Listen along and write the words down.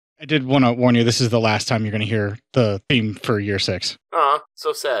I did want to warn you, this is the last time you're going to hear the theme for year 6.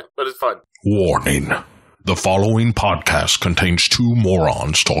 So sad, but it's fun. Warning. The following podcast contains two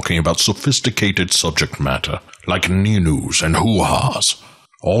morons talking about sophisticated subject matter, like news and hoo-has.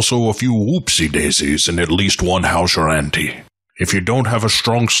 Also a few whoopsie-daisies and at least one house or auntie. If you don't have a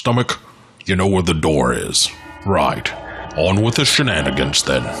strong stomach, you know where the door is. Right. On with the shenanigans,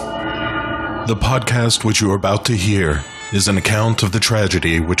 then. The podcast which you are about to hear is an account of the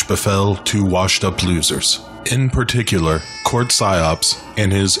tragedy which befell two washed-up losers. In particular, Court Psyops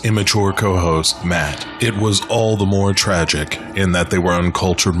and his immature co-host, Matt. It was all the more tragic in that they were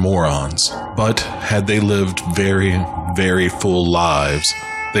uncultured morons. But had they lived very, very full lives,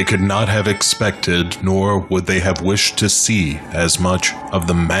 they could not have expected, nor would they have wished to see as much of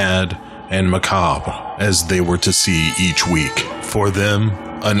the mad and macabre as they were to see each week. For them,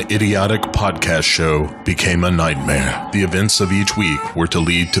 an idiotic podcast show became a nightmare. The events of each week were to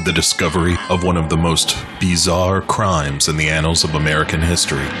lead to the discovery of one of the most bizarre crimes in the annals of American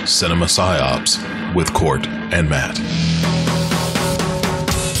history, Cinema Psyops, with Court and Matt.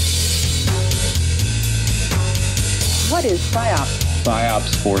 What is PSYOPs?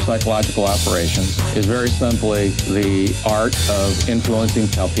 PSYOPs, for psychological operations, is very simply the art of influencing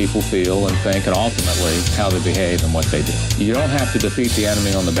how people feel and think, and ultimately how they behave and what they do. You don't have to defeat the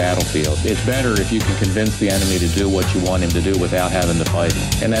enemy on the battlefield. It's better if you can convince the enemy to do what you want him to do without having to fight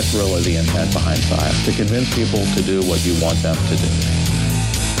him. And that's really the intent behind PSYOPs, to convince people to do what you want them to do.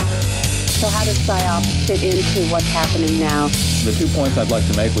 So how does PSYOPs fit into what's happening now? The 2 points I'd like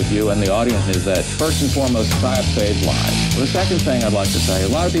to make with you and the audience is that, first and foremost, PSYOPs save lives. The second thing I'd like to say, a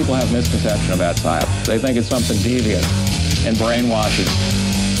lot of people have misconception about PSYOPs. They think it's something devious and brainwashing.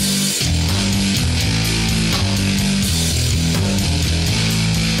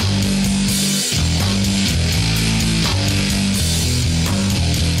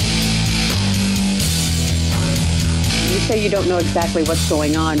 You say you don't know exactly what's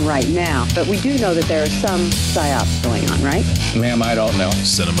going on right now, but we do know that there are some PSYOPs going on, right? Ma'am, I don't know.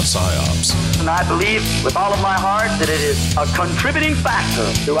 Cinema Psyops. And I believe with all of my heart that it is a contributing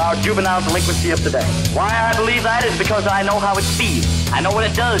factor to our juvenile delinquency of today. Why I believe that is because I know how it feels. I know what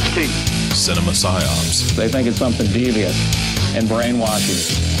it does to you. Cinema Psyops. They think it's something devious and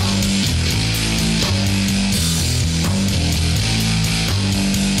brainwashing.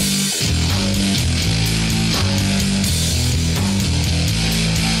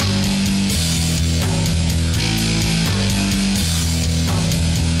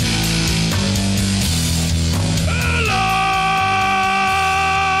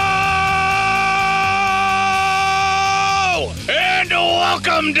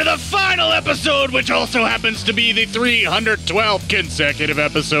 Welcome to the final episode, which also happens to be the 312th consecutive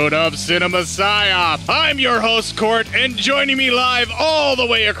episode of Cinema Psyop. I'm your host, Court, and joining me live all the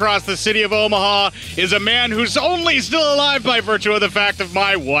way across the city of Omaha is a man who's only still alive by virtue of the fact of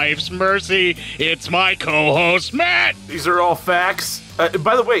my wife's mercy. It's my co-host, Matt. These are all facts.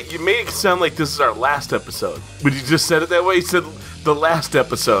 By the way, you made it sound like this is our last episode. When you just said it that way, you said the last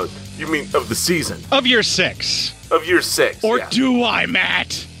episode. You mean of the season. Of year 6. Of year 6, Or yeah. do I,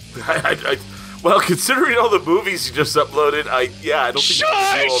 Matt? Well, considering all the movies you just uploaded, I don't think you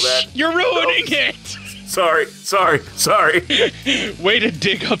can do all that. You're ruining it! Sorry. Way to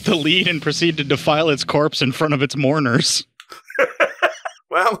dig up the lead and proceed to defile its corpse in front of its mourners.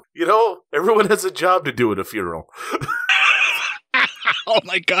 Well, everyone has a job to do at a funeral. Oh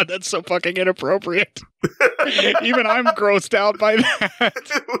my god, that's so fucking inappropriate. Even I'm grossed out by that.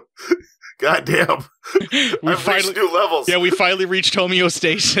 Goddamn. I've reached new levels. Yeah, we finally reached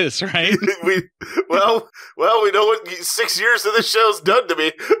homeostasis, right? we know what 6 years of this show's done to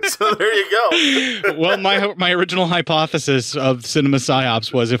me, so there you go. Well, my original hypothesis of Cinema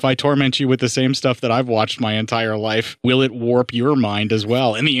Psyops was, if I torment you with the same stuff that I've watched my entire life, will it warp your mind as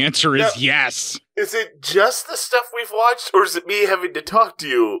well? And the answer is yes. Is it just the stuff we've watched, or is it me having to talk to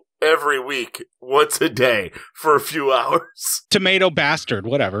you every week, once a day, for a few hours? Tomato bastard,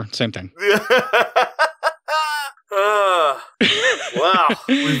 whatever, same thing. Wow,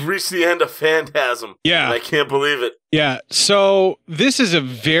 we've reached the end of Phantasm. Yeah. And I can't believe it. Yeah, so this is a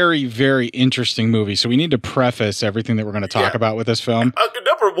very, very interesting movie, so we need to preface everything that we're going to talk about with this film.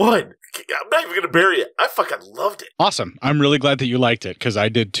 Number one, I'm not even going to bury it. I fucking loved it. Awesome. I'm really glad that you liked it, because I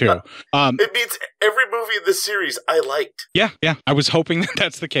did too. It means every movie in this series I liked. Yeah. I was hoping that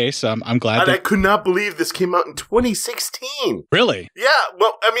that's the case. I'm glad I could not believe this came out in 2016. Really? Yeah,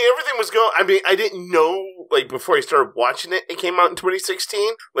 well, I mean, everything was going... I mean, I didn't know, before I started watching it, it came out in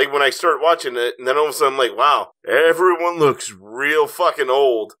 2016. When I started watching it, and then all of a sudden I'm like, wow, everyone looks real fucking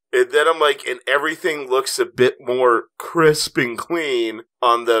old And then I'm like, and everything looks a bit more crisp and clean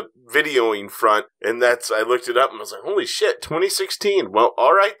on the videoing front. And I looked it up and I was like, holy shit, 2016. Well,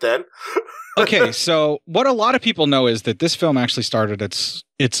 all right then. Okay, so what a lot of people know is that this film actually started its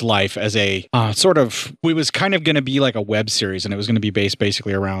life as a it was kind of going to be like a web series, and it was going to be based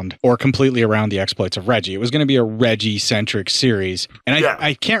basically around or completely around the exploits of Reggie. It was going to be a Reggie-centric series, and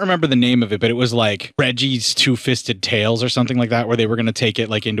I can't remember the name of it, but it was like Reggie's Two-Fisted Tales or something like that, where they were going to take it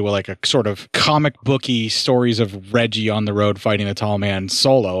like into a sort of comic booky stories of Reggie on the road fighting the tall man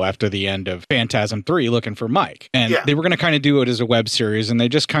solo after the end of Phantasm 3 looking for Mike. And they were going to kind of do it as a web series, and they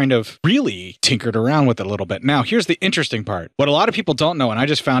just kind of really tinkered around with it a little bit. Now, here's the interesting part. What a lot of people don't know, and I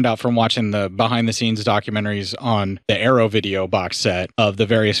just found out from watching the behind-the-scenes documentaries on the Arrow video box set of the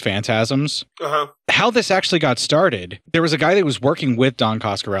various Phantasms, how this actually got started. There was a guy that was working with Don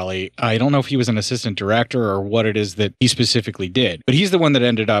Coscarelli. I don't know if he was an assistant director or what it is that he specifically did, but he's the one that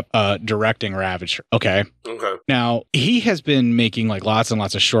ended up directing Ravager. Okay. Now, he has been making like lots and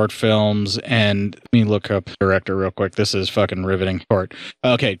lots of short films, and let me look up director real quick. This is fucking riveting.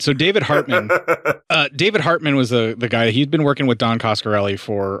 Okay, so David Hartman. David Hartman was the guy that he'd been working with Don Coscarelli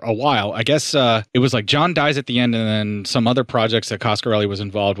for a while. I guess it was like John dies at the end, and then some other projects that Coscarelli was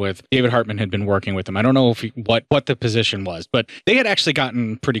involved with. David Hartman had been working with him. I don't know if what the position was, but they had actually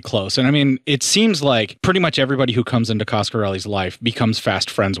gotten pretty close. And I mean, it seems like pretty much everybody who comes into Coscarelli's life becomes fast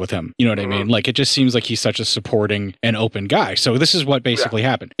friends with him. You know what I mean? Like, it just seems like he's such a supporting and open guy. So this is what basically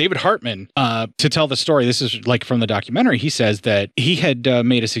happened. David Hartman, to tell the story, this is like from the documentary, he says that he had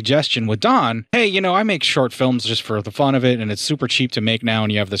made a suggestion with Don, hey, I make short films just for the fun of it, and it's super cheap to make now,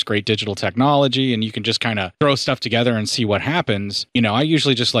 and you have this great digital technology, and you can just kind of throw stuff together and see what happens. I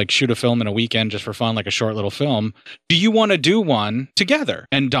usually just like shoot a film in a weekend just for fun, like a short little film. Do you want to do one together?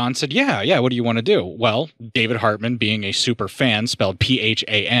 And Don said, yeah, what do you want to do? Well, David Hartman, being a super fan, spelled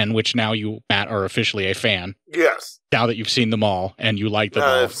Phan, which now you, Matt, are officially a fan. Yes. Now that you've seen them all and you like them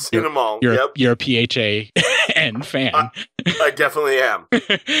all. I've seen them all. You're a Phan fan. I definitely am.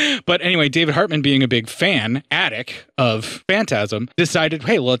 But anyway, David Hartman, being a big addict of Phantasm, decided,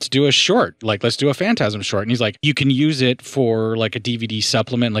 hey, let's do a short. Like, let's do a Phantasm short. And he's like, you can use it for like a DVD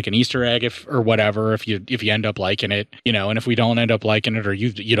supplement, like an Easter egg or whatever, if you end up liking it, and if we don't end up liking it, or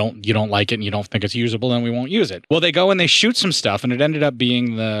you don't like it and you don't think it's usable, then we won't use it. Well, they go and they shoot some stuff, and it ended up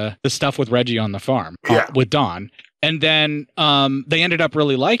being the stuff with Reggie on the farm with Don. And then they ended up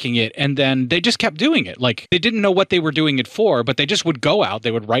really liking it, and then they just kept doing it. Like, they didn't know what they were doing it for, but they just would go out, they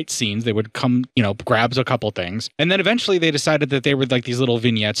would write scenes, they would come, grab a couple things, and then eventually they decided that they were like these little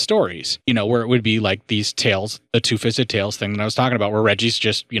vignette stories, where it would be like these tales, the Two-Fisted Tales thing that I was talking about, where Reggie's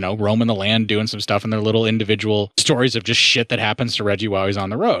just, roaming the land, doing some stuff, and they're little individual stories of just shit that happens to Reggie while he's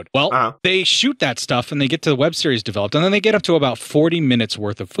on the road. Well, they shoot that stuff, and they get to the web series developed, and then they get up to about 40 minutes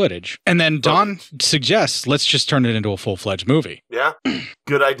worth of footage. And then Don suggests, let's just turn it into a full-fledged movie. Yeah,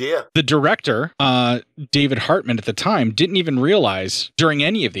 good idea. The director, David Hartman, at the time, didn't even realize during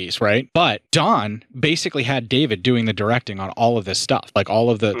any of these, right? But Don basically had David doing the directing on all of this stuff, like all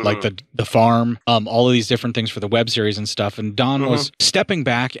of the like the farm, all of these different things for the web series and stuff. And Don was stepping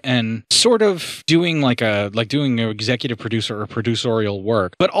back and sort of doing doing an executive producer or producerial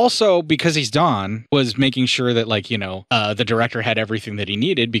work, but also because he's Don, was making sure that the director had everything that he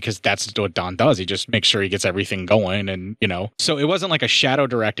needed, because that's what Don does. He just makes sure he gets everything going. And so it wasn't like a shadow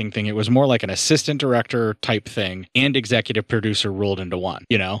directing thing. It was more like an assistant director type thing, and executive producer rolled into one,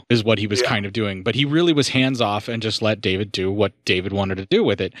 is what he was kind of doing. But he really was hands off and just let David do what David wanted to do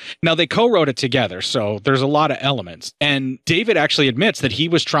with it. Now, they co-wrote it together, so there's a lot of elements. And David actually admits that he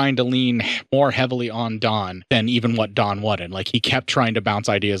was trying to lean more heavily on Don than even what Don wanted. Like, he kept trying to bounce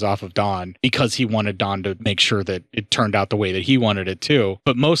ideas off of Don because he wanted Don to make sure that it turned out the way that he wanted it to.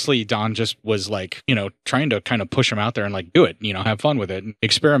 But mostly Don just was like, trying to kind of push him out there and like, do it, have fun with it and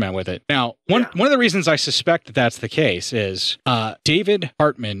experiment with it. Now, one of the reasons I suspect that that's the case is David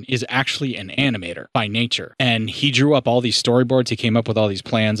Hartman is actually an animator by nature, and he drew up all these storyboards. He came up with all these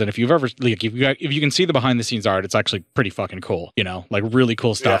plans, and if you've ever, like, if you can see the behind the scenes art, it's actually pretty fucking cool, like really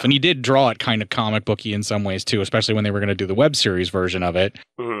cool stuff. And he did draw it kind of comic booky in some ways too, especially when they were going to do the web series version of it.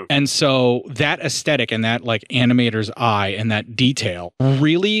 And so that aesthetic and that like animator's eye and that detail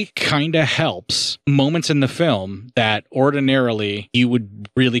really kind of helps moments in the film that ordinarily you would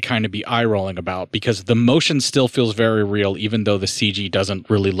really kind of be eye rolling about, because the motion still feels very real, even though the CG doesn't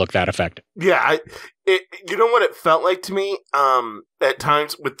really look that effective. Yeah, You know what it felt like to me? At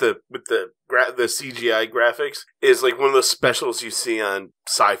times with the CGI graphics is like one of those specials you see on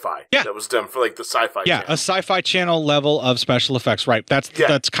Sci-Fi. Yeah. That was done for like the Sci-Fi Yeah, channel. a Sci-Fi Channel level of special effects, right?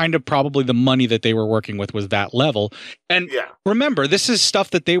 That's kind of probably the money that they were working with was that level. And remember, this is stuff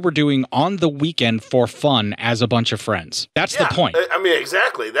that they were doing on the weekend for fun as a bunch of friends. That's the point. I mean,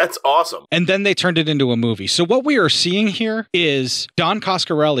 exactly. That's awesome. And then they turned it into a movie. So what we are seeing here is Don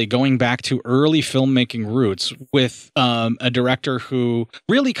Coscarelli going back to early filmmaking roots with a director who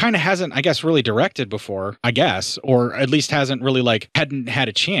really kind of hasn't, I guess, really directed before, I guess, or at least hasn't really hadn't had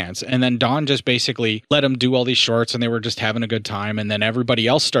a chance. And then Don just basically let him do all these shorts and they were just having a good time. And then everybody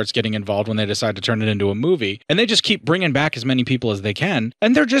else starts getting involved when they decide to turn it into a movie. And they just keep bringing back as many people as they can.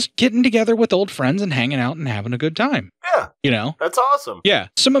 And they're just getting together with old friends and hanging out and having a good time. Yeah. You know? That's awesome. Yeah.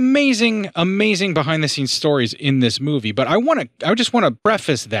 Some amazing behind the scenes stories in this movie. But I just want to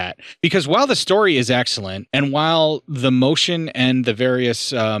preface that because while the story is excellent and while the motion and the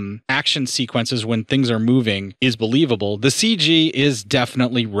various action sequences when things are moving is believable, the CG is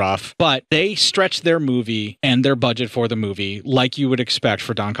definitely rough, but they stretch their movie and their budget for the movie like you would expect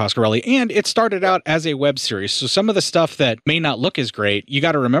for Don Coscarelli. And it started out as a web series. So some of the stuff that may not look as great, you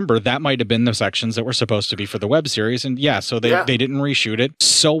got to remember that might have been the sections that were supposed to be for the web series. And so they didn't reshoot it.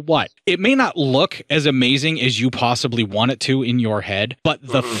 So what? It may not look as amazing as you possibly want it to in your head, but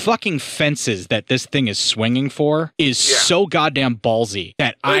the fucking fences that this thing is swinging for is so goddamn ballsy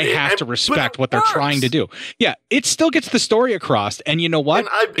that I have to respect what they're trying to do. Yeah, it still gets the story across, and you know what?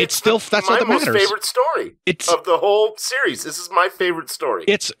 That's all that matters. My most favorite story of the whole series. This is my favorite story.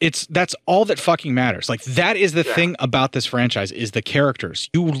 That's all that fucking matters. Like that is the thing about this franchise is the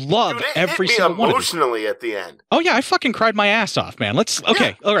characters. You love every single one of them. Emotionally at the end. Oh yeah, I fucking cried my ass off, man. All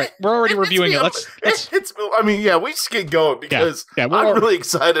right, we're already reviewing it. We just get going because I'm really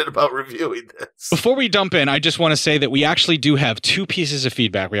excited about reviewing this. Before we dump in, I just want to say that we actually do have two pieces of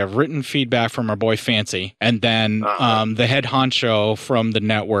feedback. We have written feedback from our boy Fancy, and then the head honcho from the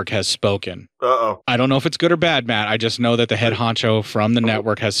network has spoken. I don't know if it's good or bad, Matt. I just know that the head honcho from the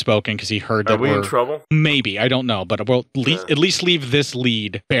network has spoken because he heard that we're in trouble. Maybe, I don't know, but we'll at least leave this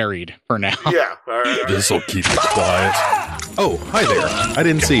lead buried for now. Yeah, all right. This'll keep it quiet. Oh, hi there. I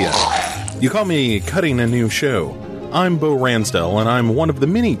didn't see you. You caught me cutting a new show. I'm Bo Ransdell, and I'm one of the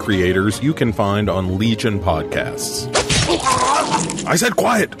many creators you can find on Legion Podcasts. I said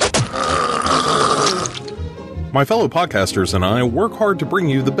quiet! My fellow podcasters and I work hard to bring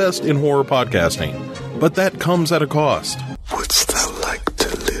you the best in horror podcasting, but that comes at a cost. Wouldst thou like to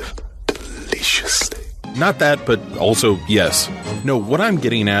live deliciously? Not that, but also yes. No, what I'm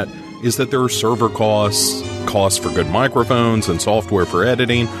getting at is that there are server costs for good microphones and software for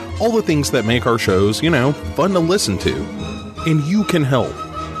editing, all the things that make our shows, fun to listen to. And you can help.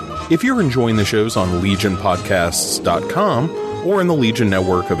 If you're enjoying the shows on legionpodcasts.com or in the Legion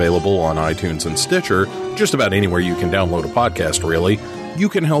Network available on iTunes and Stitcher, just about anywhere you can download a podcast, really, you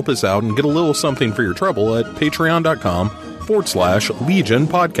can help us out and get a little something for your trouble at patreon.com/Legion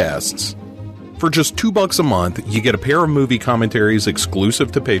Podcasts. For just $2 a month, you get a pair of movie commentaries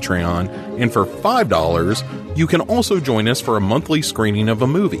exclusive to Patreon, and for $5, you can also join us for a monthly screening of a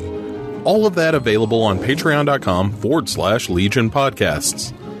movie. All of that available on patreon.com/Legion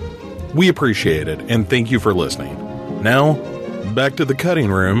Podcasts. We appreciate it, and thank you for listening. Now, back to the cutting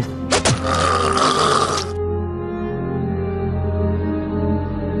room.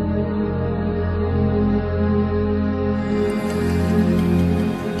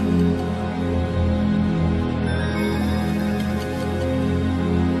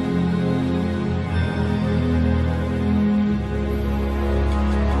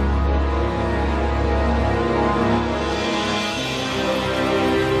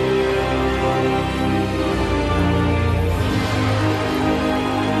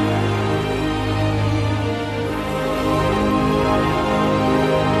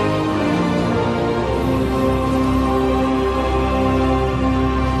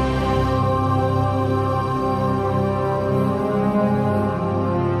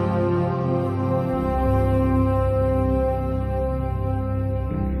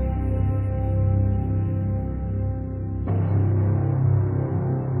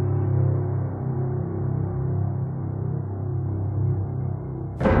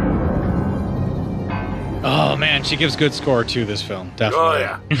 She gives good score to this film, definitely. Oh,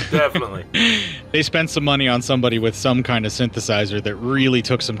 yeah, definitely. They spent some money on somebody with some kind of synthesizer that really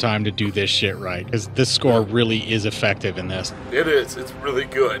took some time to do this shit right, because this score really is effective in this. It is. It's really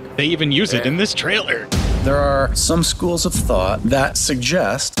good. They even use it in this trailer. There are some schools of thought that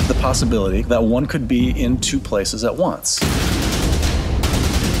suggest the possibility that one could be in two places at once.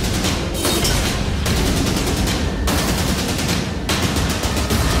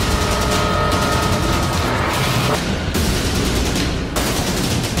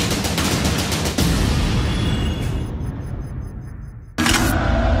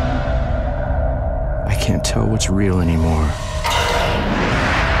 what's real anymore.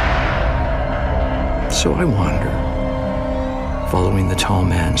 So I wander, following the tall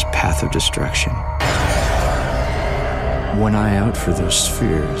man's path of destruction. One eye out for those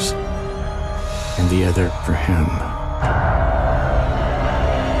spheres, and the other for him.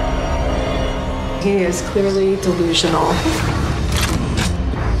 He is clearly delusional.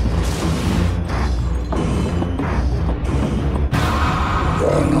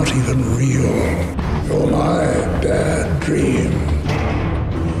 You're not even real. You're my bad dream.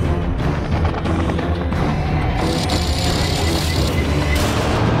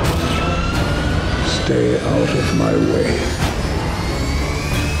 Stay out of my way.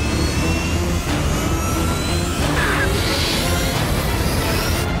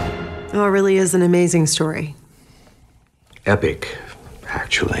 Oh, it really is an amazing story. Epic,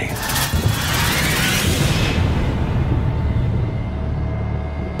 actually.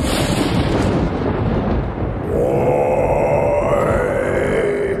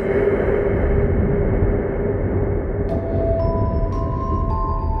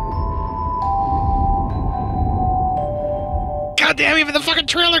 God damn, even the fucking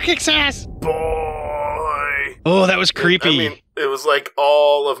trailer kicks ass. Boy. Oh, that was creepy. I mean, it was like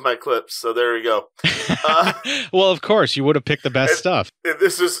all of my clips, so there we go. Well, of course, you would have picked the best stuff.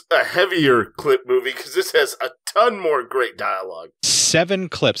 This is a heavier clip movie because this has a ton more great dialogue. 7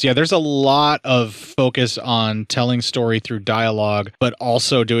 clips. Yeah, there's a lot of focus on telling story through dialogue, but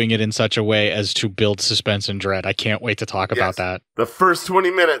also doing it in such a way as to build suspense and dread. I can't wait to talk about that. The first 20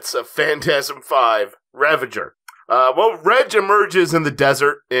 minutes of Phantasm 5, Ravager. Well, Reg emerges in the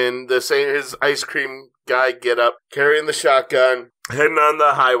desert in the same his ice cream guy get up, carrying the shotgun, heading on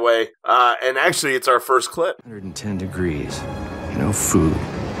the highway. And actually, it's our first clip. 110 degrees. No food.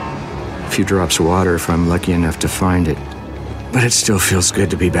 A few drops of water if I'm lucky enough to find it. But it still feels good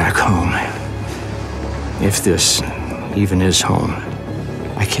to be back home. If this even is home,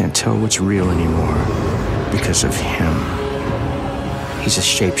 I can't tell what's real anymore because of him. He's a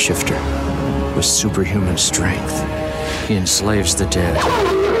shapeshifter with superhuman strength. He enslaves the dead,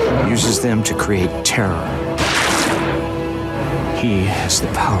 uses them to create terror. He has the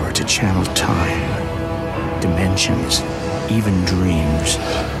power to channel time, dimensions, even dreams.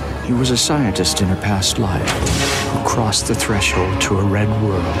 He was a scientist in a past life who crossed the threshold to a red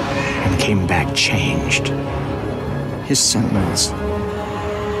world and came back changed. His sentinels,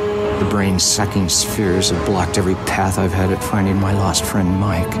 the brain-sucking spheres, have blocked every path I've had at finding my lost friend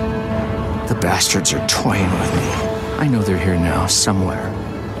Mike. The bastards are toying with me. I know they're here now, somewhere,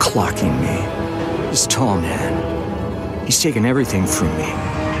 clocking me. This tall man, he's taken everything from me.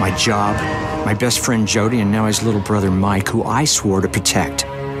 My job, my best friend Jody, and now his little brother Mike, who I swore to protect.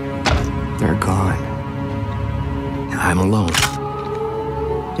 They're gone. I'm alone.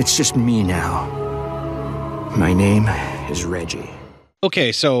 It's just me now. My name is Reggie.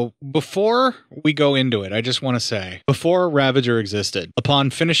 Okay, so before we go into it, I just want to say, before Ravager existed, upon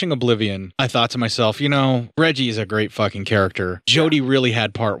finishing Oblivion, I thought to myself, you know, Reggie is a great fucking character. Jody really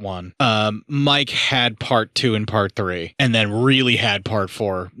had part 1. Mike had part 2 and part 3, and then really had part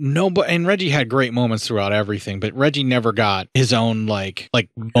 4. And Reggie had great moments throughout everything, but Reggie never got his own like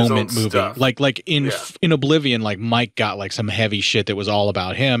moment movie. Stuff. Like in Oblivion, like Mike got like some heavy shit that was all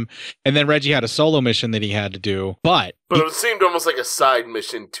about him, and then Reggie had a solo mission that he had to do, but it seemed almost like a side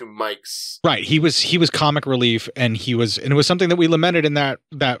mission to Mike's. Right. He was comic relief, and it was something that we lamented in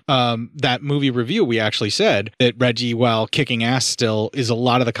that movie review. We actually said that Reggie, while kicking ass still, is a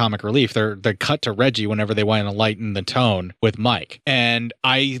lot of the comic relief. They're cut to Reggie whenever they want to lighten the tone with Mike. And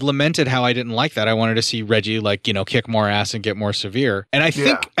I lamented how I didn't like that. I wanted to see Reggie kick more ass and get more severe. And I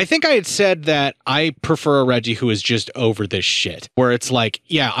think I had said that I prefer a Reggie who is just over this shit, where it's like,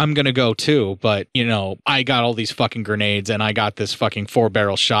 yeah, I'm gonna go too, but I got all these fucking grenades and I got this fucking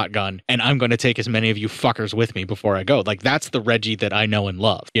 4-barrel shotgun and I'm going to take as many of you fuckers with me before I go. Like, that's the Reggie that I know and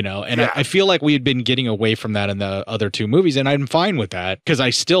love, and I feel like we had been getting away from that in the other 2 movies, and I'm fine with that because I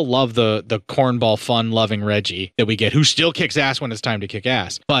still love the cornball fun loving Reggie that we get, who still kicks ass when it's time to kick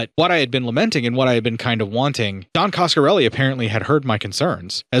ass. But what I had been lamenting and what I had been kind of wanting, Don Coscarelli apparently had heard my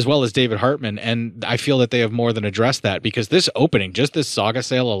concerns, as well as David Hartman, and I feel that they have more than addressed that, because this opening, just this saga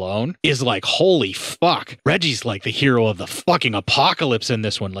sale alone, is like, holy fuck, Reggie's like the hero hero of the fucking apocalypse in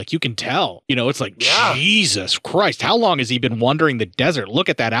this one. Like, you can tell. You know, it's like, Jesus Christ, how long has he been wandering the desert? Look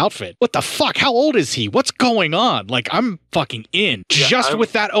at that outfit. What the fuck? How old is he? What's going on? Like, I'm fucking in just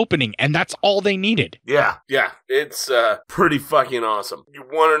with that opening, and that's all they needed. Yeah, it's pretty fucking awesome. You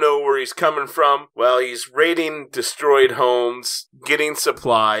want to know where he's coming from? Well, he's raiding destroyed homes, getting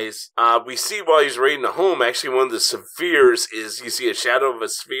supplies. We see while he's raiding a home, actually one of the spheres is, you see a shadow of a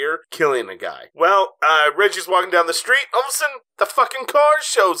sphere killing a guy. Well, Reggie's walking down the street, all of a sudden, the fucking car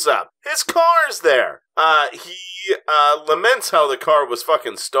shows up. His car's there. He laments how the car was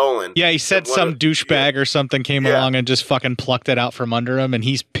fucking stolen. Yeah, he said some douchebag or something came along and just fucking plucked it out from under him, and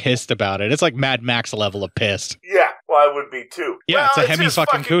he's pissed about it. It's like Mad Max level of pissed. Yeah, well, I would be too. Yeah, it's a Hemi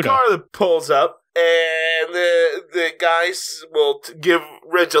fucking Cuda. Car that pulls up, and the guys will give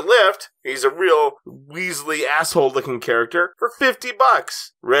Reg a lift. He's a real Weasley asshole-looking character for $50.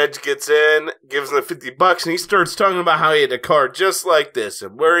 Reg gets in, gives him the $50, and he starts talking about how he had a car just like this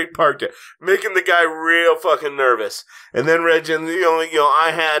and where he parked it, making the guy real fucking nervous. And then Reg, and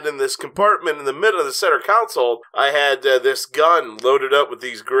I had in this compartment in the middle of the center console, I had this gun loaded up with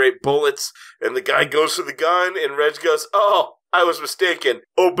these great bullets, and the guy goes for the gun, and Reg goes, "Oh, I was mistaken."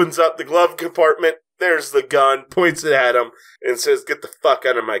 Opens up the glove compartment. There's the gun, points it at him, and says, "Get the fuck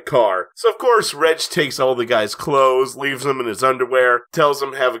out of my car." So, of course, Reg takes all the guy's clothes, leaves him in his underwear, tells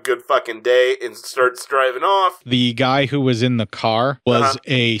him have a good fucking day, and starts driving off. The guy who was in the car was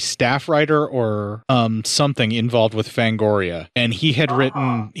a staff writer or something involved with Fangoria. And he had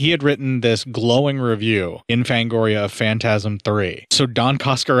written this glowing review in Fangoria of Phantasm 3. So Don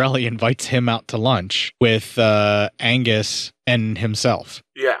Coscarelli invites him out to lunch with Angus and himself.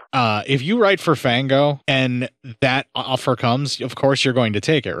 Yeah. If you write for Fango and that offer comes, of course you're going to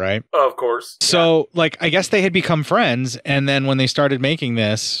take it, right? Of course. So, like, I guess they had become friends, and then when they started making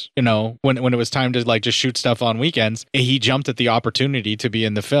this, you know, when it was time to, like, just shoot stuff on weekends, he jumped at the opportunity to be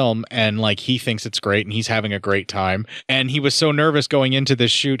in the film, and, like, he thinks it's great, and he's having a great time. And he was so nervous going into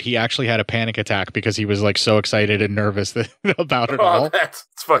this shoot, he actually had a panic attack because he was, like, so excited and nervous about it all. That's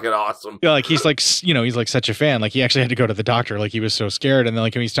fucking awesome. Yeah, like, he's like, you know, he's like such a fan. Like, he actually had to go to the doctor. Like, he was so scared. And then,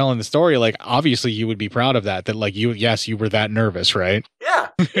 like, when he's telling the story, like, obviously you would be proud of that, like, you were that nervous, right? Yeah,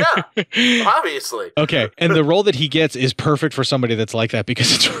 obviously. Okay, and the role that he gets is perfect for somebody that's like that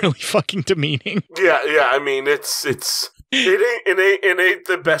because it's really fucking demeaning. Yeah, I mean, it ain't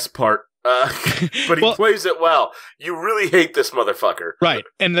the best part. But he plays it well. You really hate this motherfucker. Right.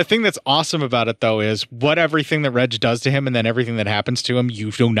 And the thing that's awesome about it, though, is everything that Reg does to him and then everything that happens to him,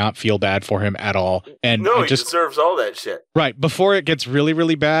 you do not feel bad for him at all. And no, he deserves all that shit. Right. Before it gets really,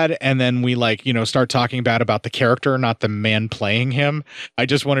 really bad, and then we, like, you know, start talking bad about the character, not the man playing him. I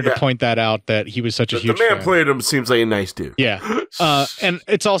just wanted to point that out, that he was such a huge fan. The man fan. playing him seems like a nice dude. Yeah. And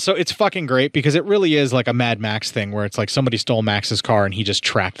it's fucking great because it really is like a Mad Max thing where it's like somebody stole Max's car and he just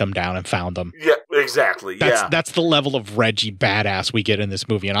tracked them down and found them. Yeah, exactly. That's the level of Reggie badass we get in this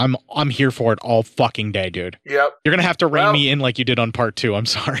movie, and I'm here for it all fucking day, dude. Yep. You're gonna have to rein me in like you did on part 2. I'm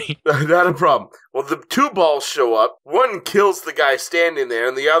sorry. Not a problem. Well, the two balls show up. One kills the guy standing there,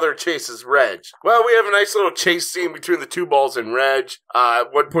 and the other chases Reg. Well, we have a nice little chase scene between the two balls and Reg.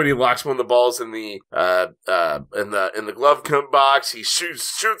 At one point, he locks one of the balls in the glove box. He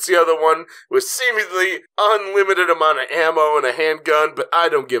shoots the other one with seemingly unlimited amount of ammo and a handgun, but I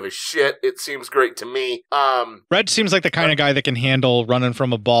don't give a shit. It seems great to me. Reg seems like the kind of guy that can handle running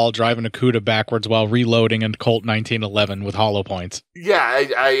from a ball, driving a Cuda backwards while reloading a Colt 1911 with hollow points. Yeah,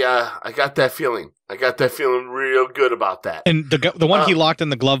 I got that feeling. I got that feeling real good about that. And the one he locked in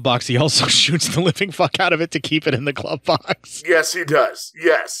the glove box, he also shoots the living fuck out of it to keep it in the glove box. Yes, he does.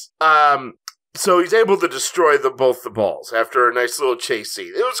 Yes. So he's able to destroy both the balls after a nice little chase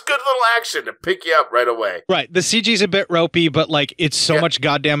scene. It was good little action to pick you up right away. Right. The CG's a bit ropey, but like it's so much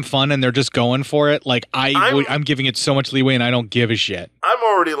goddamn fun, and they're just going for it. Like I'm giving it so much leeway, and I don't give a shit. I'm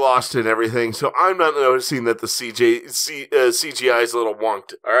already lost in everything, so I'm not noticing that the CGI is a little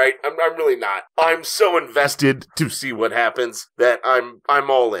wonked. All right, I'm really not. I'm so invested to see what happens that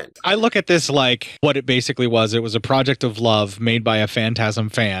I'm all in. I look at this like what it basically was. It was a project of love made by a Phantasm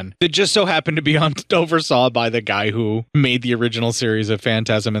fan that just so happened to be oversaw by the guy who made the original series of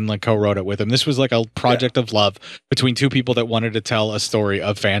Phantasm and like co-wrote it with him. This was like a project of love between two people that wanted to tell a story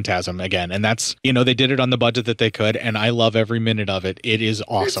of Phantasm again. And that's, you know, they did it on the budget that they could, and I love every minute of it. It is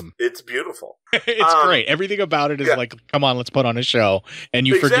awesome. It's beautiful. It's great. Everything about it is like, come on, let's put on a show. And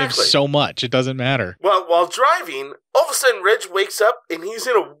you forgive so much. It doesn't matter. Well, while driving, all of a sudden Reg wakes up and he's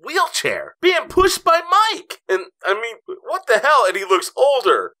in a wheelchair being pushed by Mike. And I mean, what the hell? And he looks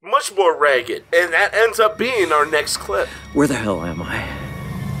older, much more ragged. And that ends up being our next clip. Where the hell am I?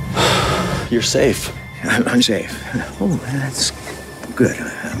 You're safe. I'm safe. Oh, that's good.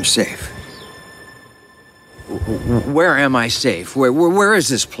 I'm safe. Where am I safe? Where is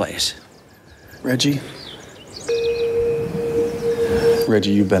this place? Reggie,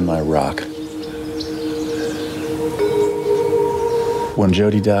 you've been my rock. When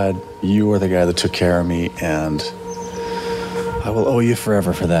Jody died, you were the guy that took care of me, and I will owe you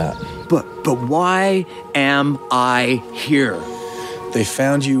forever for that. But why am I here? They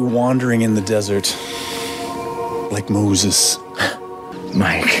found you wandering in the desert like Moses.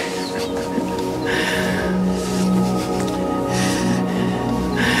 Mike.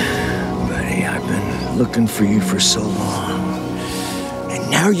 Buddy, I've been looking for you for so long. And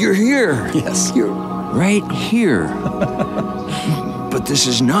now you're here. Yes. You're right here. But this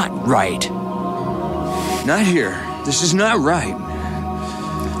is not right. Not here. This is not right.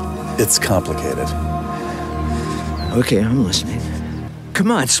 It's complicated. Okay, I'm listening.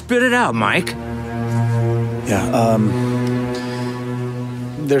 Come on, spit it out, Mike. Yeah,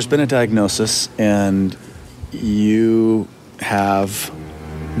 there's been a diagnosis, and you have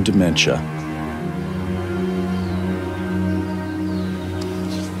dementia.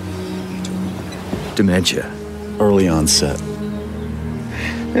 Dementia. Early onset.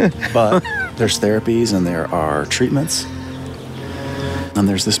 But there's therapies, and there are treatments. And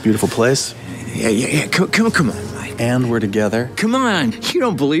there's this beautiful place. Yeah. Come on, Mike. And we're together. Come on. You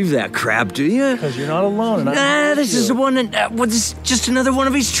don't believe that crap, do you? Because you're not alone. This is the one that, this is just another one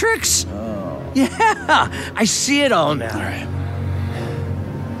of his tricks. Oh. Yeah, I see it all now. All right.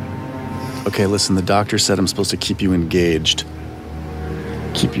 Okay, listen, the doctor said I'm supposed to keep you engaged.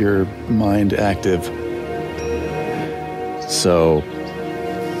 Keep your mind active. So,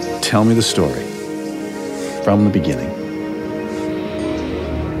 tell me the story. From the beginning.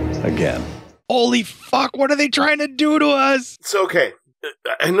 Again. Holy fuck, what are they trying to do to us? It's okay.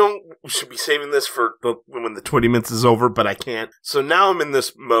 I know we should be saving this for when the 20 minutes is over, but I can't. So now I'm in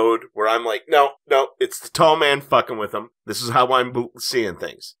this mode where I'm like, no, it's the tall man fucking with him. This is how I'm seeing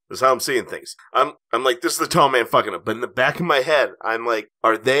things. This is how I'm seeing things. I'm like, this is the tall man fucking him. But in the back of my head, I'm like,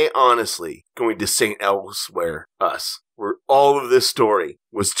 are they honestly going to St. Elsewhere us? Where all of this story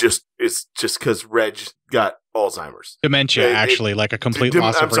was just because Reg got Alzheimer's. Dementia, actually, like a complete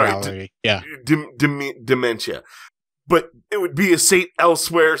loss of reality. Yeah. Dementia. But it would be a St.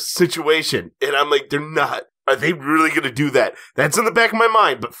 Elsewhere situation. And I'm like, they're not. Are they really going to do that? That's in the back of my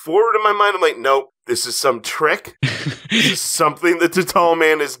mind. But forward in my mind, I'm like, nope, this is some trick. This is something that the tall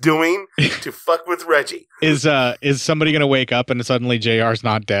man is doing to fuck with Reggie. Is somebody going to wake up and suddenly JR's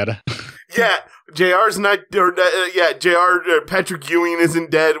not dead? Yeah. JR's not, JR, Patrick Ewing isn't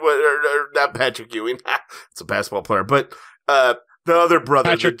dead, or not Patrick Ewing. It's a basketball player, but, the other brother,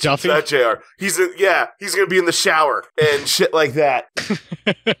 Patrick Duffy? Not JR. He's going to be in the shower and shit like that.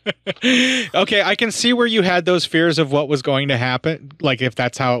 Okay, I can see where you had those fears of what was going to happen, like if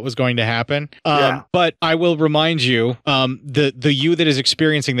that's how it was going to happen. But I will remind you, the you that is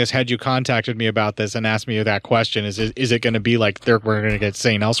experiencing this, had you contacted me about this and asked me that question, is it going to be like we're going to get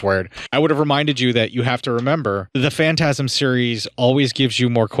St. Elsewhere? I would have reminded you that you have to remember the Phantasm series always gives you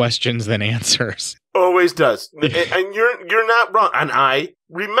more questions than answers. Always does. And you're not wrong. And I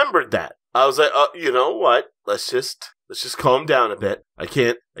remembered that. I was like, you know what? Let's just calm down a bit. I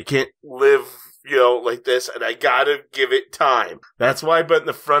can't live, like this, and I gotta give it time. That's why, but in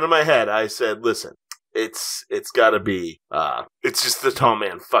the front of my head, I said, listen, it's gotta be, it's just the tall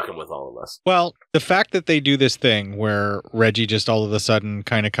man fucking with all of us. Well, the fact that they do this thing where Reggie just all of a sudden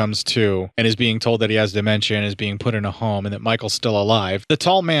kind of comes to and is being told that he has dementia and is being put in a home and that Michael's still alive, the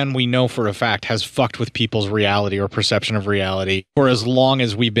tall man, we know for a fact, has fucked with people's reality or perception of reality for as long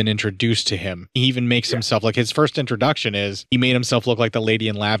as we've been introduced to him. He even makes himself, like his first introduction is, he made himself look like the lady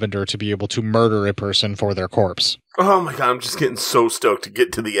in lavender to be able to murder a person for their corpse. Oh my God, I'm just getting so stoked to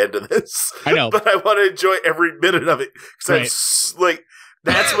get to the end of this. I know. But I want to enjoy every minute of it. Because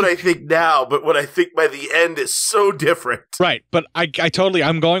that's what I think now, but what I think by the end is so different. Right, but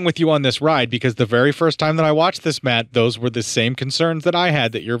I'm going with you on this ride because the very first time that I watched this, Matt, those were the same concerns that I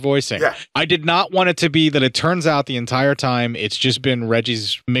had that you're voicing. Yeah. I did not want it to be that it turns out the entire time it's just been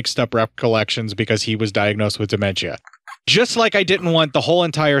Reggie's mixed up recollections because he was diagnosed with dementia. Just like I didn't want the whole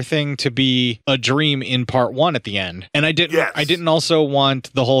entire thing to be a dream in part one at the end. And I didn't also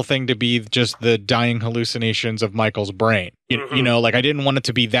want the whole thing to be just the dying hallucinations of Michael's brain. You know, like I didn't want it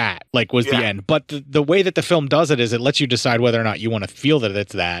to be that, like was the end. But the way that the film does it is it lets you decide whether or not you want to feel that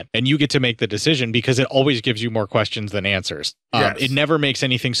it's that, and you get to make the decision because it always gives you more questions than answers. It never makes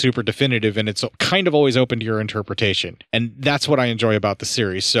anything super definitive, and it's kind of always open to your interpretation. And that's what I enjoy about the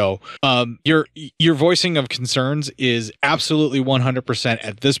series. So your voicing of concerns is absolutely 100%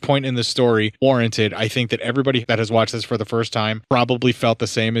 at this point in the story warranted. I think that everybody that has watched this for the first time probably felt the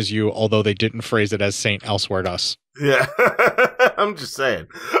same as you, although they didn't phrase it as Saint Elsewhere us. Yeah, I'm just saying.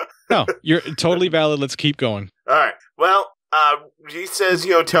 No, you're totally valid. Let's keep going. All right. Well, he says,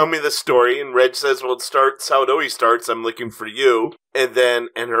 tell me the story. And Reg says, well, it starts how it always starts. I'm looking for you. And then,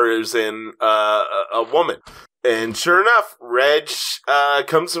 and her is in a woman. And sure enough, Reg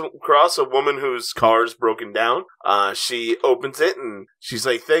comes across a woman whose car is broken down. She opens it and she's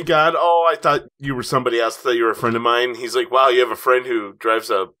like, thank God. Oh, I thought you were somebody else. I thought you were a friend of mine. He's like, wow, you have a friend who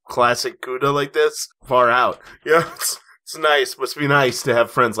drives a classic Cuda like this? Far out. Yeah, it's nice. Must be nice to have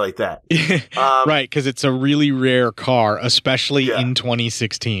friends like that. Right, because it's a really rare car, especially in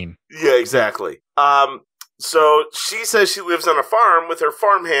 2016. Yeah, exactly. So she says she lives on a farm with her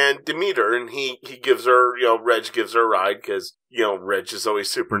farmhand, Demeter, and he gives her, Reg gives her a ride because, Reg is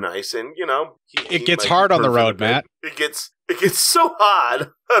always super nice. And, it gets hard on the road, Matt. It gets so hard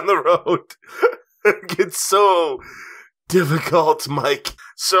on the road. It gets so difficult, Mike.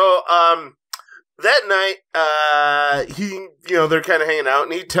 So, that night, they're kind of hanging out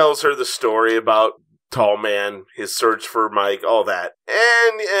and he tells her the story about Tall Man, his search for Mike, all that.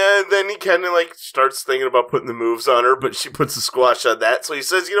 And then he kind of like starts thinking about putting the moves on her, but she puts a squash on that. So he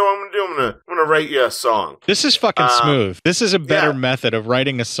says, what I'm going to do? I'm going to write you a song. This is fucking smooth. This is a better method of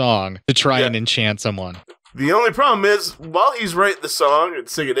writing a song to try and enchant someone. The only problem is, while he's writing the song and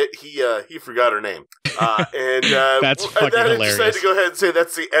singing it, he forgot her name. That's fucking hilarious. I decided to go ahead and say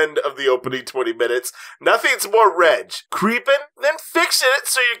that's the end of the opening 20 minutes. Nothing's more Reg. Creeping, then fixing it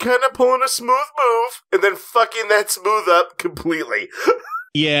so you're kind of pulling a smooth move, and then fucking that smooth up completely.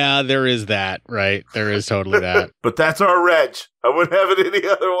 Yeah, there is that, right? There is totally that. But that's our Reg. I wouldn't have it any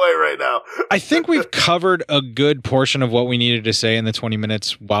other way right now. I think we've covered a good portion of what we needed to say in the 20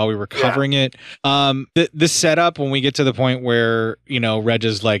 minutes while we were covering it. The setup, when we get to the point where, Reg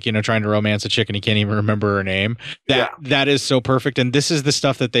is like, trying to romance a chick and he can't even remember her name, that is so perfect. And this is the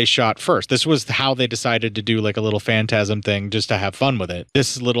stuff that they shot first. This was how they decided to do like a little Phantasm thing just to have fun with it.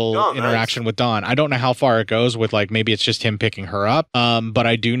 This little interaction with Dawn. I don't know how far it goes with like, maybe it's just him picking her up. But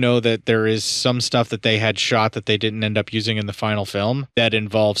I do know that there is some stuff that they had shot that they didn't end up using in the final film that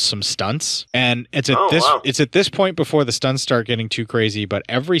involves some stunts, and it's at this point before the stunts start getting too crazy, but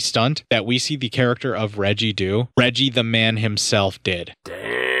every stunt that we see the character of Reggie do, Reggie the man himself did.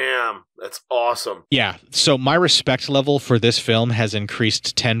 Damn, that's awesome. Yeah, so my respect level for this film has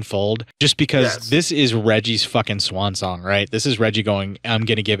increased tenfold just because this is Reggie's fucking swan song, right? This is Reggie going, I'm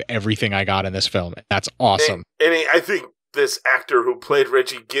gonna give everything I got in this film. That's awesome. And I think this actor who played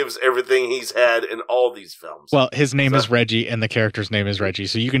Reggie gives everything he's had in all these films. Well, his name is Reggie, and the character's name is Reggie,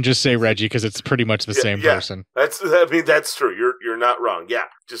 so you can just say Reggie because it's pretty much the same person. That's true. You're not wrong. Yeah,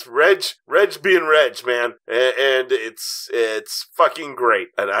 just Reg being Reg, man, and it's fucking great,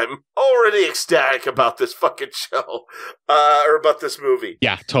 and I'm already ecstatic about this fucking show, or about this movie.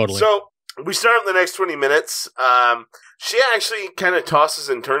 Yeah, totally. So we start in the next 20 minutes. She actually kind of tosses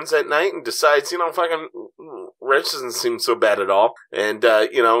and turns that night and decides, fucking Reg doesn't seem so bad at all. And,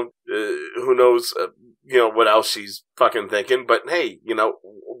 who knows, what else she's fucking thinking. But hey,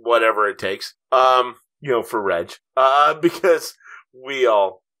 whatever it takes, for Reg. Because we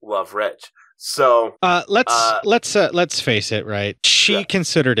all love Reg. So let's face it, right? She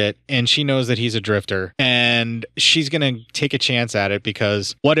considered it, and she knows that he's a drifter, and she's gonna take a chance at it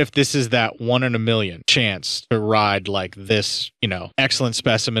because what if this is that 1 in a million chance to ride like this, excellent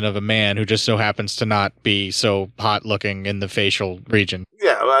specimen of a man who just so happens to not be so hot looking in the facial region?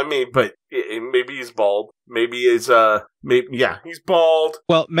 Yeah, I mean, but maybe he's bald. Maybe he's he's bald.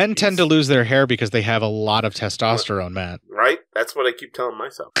 Well, men tend to lose their hair because they have a lot of testosterone, Matt. Right? That's what I keep telling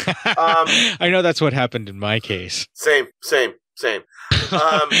myself. I know that's what happened in my case. Same.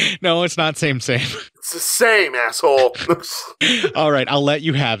 No, it's not same. It's the same, asshole. All right, I'll let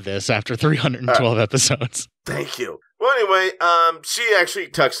you have this after 312 episodes. Thank you. Well, anyway, she actually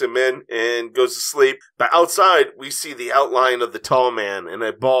tucks him in and goes to sleep. But outside, we see the outline of the tall man and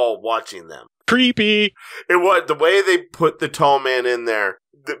a ball watching them. Creepy. And the way they put the tall man in there,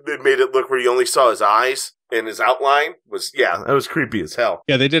 they made it look where you only saw his eyes and his outline that was creepy as hell.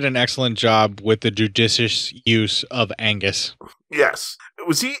 Yeah, they did an excellent job with the judicious use of Angus. Yes.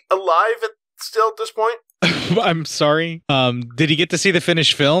 Was he alive still at this point? I'm sorry. Did he get to see the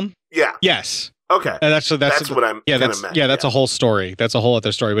finished film? Yeah. Yes. Okay. And that's what I'm meant. That's a whole story. That's a whole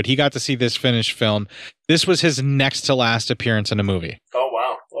other story. But he got to see this finished film. This was his next to last appearance in a movie. Oh,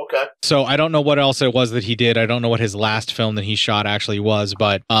 wow. Okay. So I don't know what else it was that he did. I don't know what his last film that he shot actually was,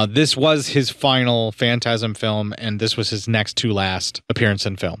 but this was his final Phantasm film, and this was his next to last appearance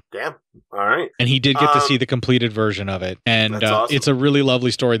in film. Damn. All right. And he did get to see the completed version of it. And awesome. It's a really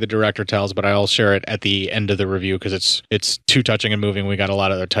lovely story the director tells, but I'll share it at the end of the review because it's too touching and moving. We got a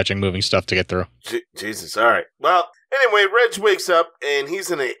lot of touching, moving stuff to get through. Jesus. All right. Well, anyway, Reg wakes up and he's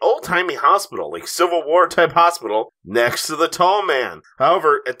in an old-timey hospital, like Civil War type hospital, next to the tall man.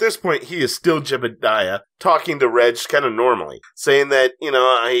 However, at this point, he is still Jebediah, talking to Reg kind of normally, saying that,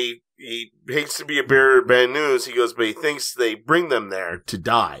 he hates to be a bearer of bad news. He goes, but he thinks they bring them there to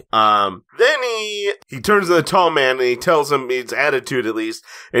die. Then he turns to the tall man and he tells him, his attitude at least,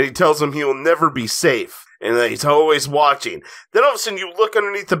 and he tells him he will never be safe and that he's always watching. Then all of a sudden you look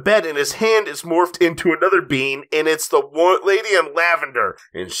underneath the bed and his hand is morphed into another being, and it's the lady in lavender,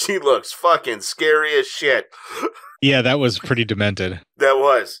 and she looks fucking scary as shit. Yeah, that was pretty demented. That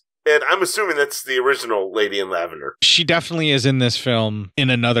was. And I'm assuming that's the original Lady in Lavender. She definitely is in this film in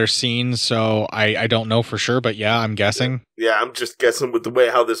another scene, so I don't know for sure, but yeah, I'm guessing. Yeah, I'm just guessing with the way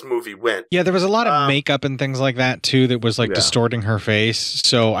how this movie went. Yeah, there was a lot of makeup and things like that, too, that was like distorting her face,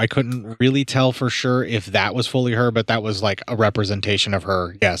 so I couldn't really tell for sure if that was fully her, but that was like a representation of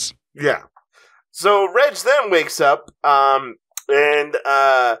her, yes. Yeah. So Reg then wakes up, and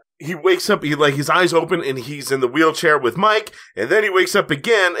he wakes up, his eyes open, and he's in the wheelchair with Mike, and then he wakes up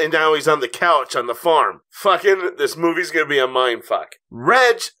again, and now he's on the couch on the farm. Fucking, this movie's gonna be a mindfuck.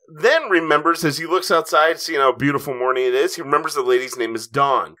 Reg then remembers, as he looks outside, seeing how beautiful morning it is, he remembers the lady's name is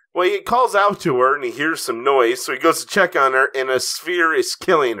Dawn. Well, he calls out to her, and he hears some noise, so he goes to check on her, and a sphere is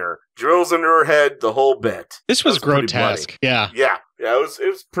killing her. Drills into her head, the whole bit. This was grotesque. Yeah. Yeah, it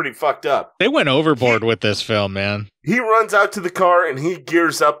was pretty fucked up. They went overboard with this film, man. He runs out to the car, and he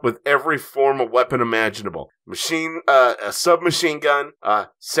gears up with every form of weapon imaginable. A submachine gun,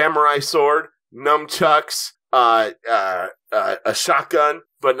 samurai sword, nunchucks, a shotgun,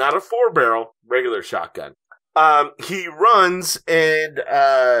 but not a 4-barrel, regular shotgun. He runs and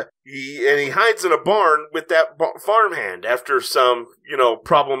he hides in a barn with that farmhand after some,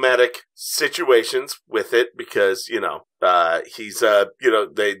 problematic situations with it because, he's,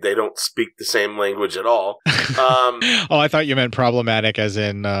 they don't speak the same language at all. I thought you meant problematic as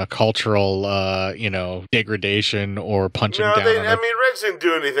in cultural, degradation or punching down. Reg didn't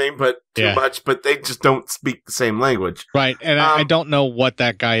do anything but too much, but they just don't speak the same language. Right. And I don't know what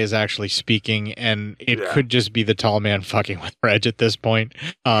that guy is actually speaking, and it could just be the tall man fucking with Reg at this point.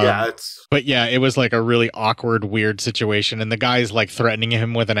 But yeah, it was like a really awkward, weird situation, and the guy's like threatening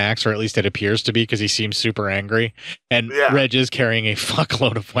him with an axe, or at least it appears to be, because he seems super angry, and Reg is carrying a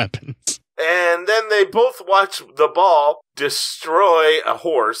fuckload of weapons. And then they both watch the ball destroy a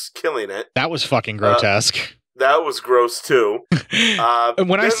horse, killing it. That was fucking grotesque. That was gross too.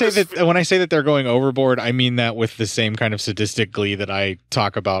 When I say that they're going overboard, I mean that with the same kind of sadistic glee that I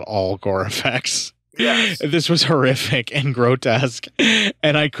talk about all gore effects. Yes. This was horrific and grotesque,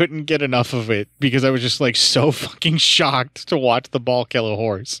 and I couldn't get enough of it because I was just like so fucking shocked to watch the ball kill a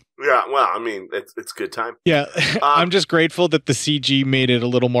horse. Yeah, well, it's good time. Yeah, I'm just grateful that the CG made it a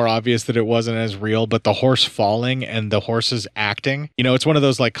little more obvious that it wasn't as real, but the horse falling and the horses acting, it's one of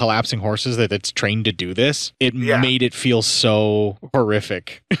those like collapsing horses that it's trained to do this. It made it feel so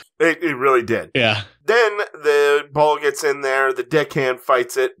horrific. It really did. Yeah. Then the ball gets in there, the deckhand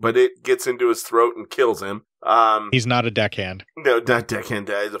fights it, but it gets into his throat and kills him. He's not a deckhand. No, not deckhand,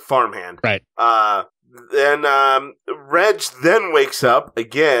 he's a farmhand. Right. Then Reg then wakes up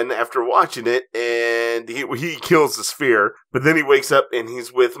again after watching it, and he kills the sphere. But then he wakes up and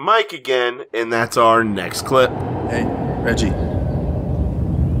he's with Mike again, and that's our next clip. Hey, Reggie.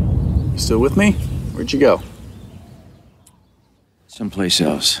 You still with me? Where'd you go? Someplace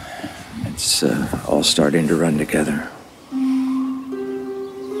else. It's all starting to run together.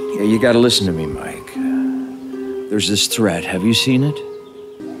 Yeah, you gotta listen to me, Mike. There's this threat. Have you seen it?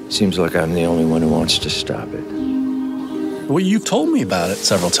 Seems like I'm the only one who wants to stop it. Well, you've told me about it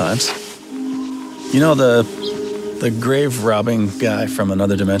several times. You know, the grave robbing guy from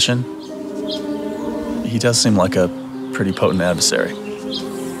another dimension? He does seem like a pretty potent adversary.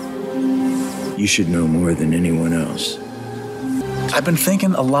 You should know more than anyone else. I've been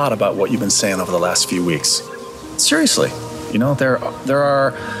thinking a lot about what you've been saying over the last few weeks. Seriously, there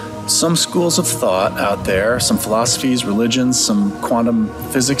are some schools of thought out there, some philosophies, religions, some quantum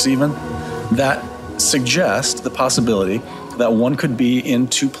physics even, that suggest the possibility that one could be in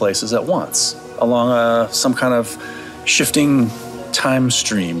two places at once, along some kind of shifting time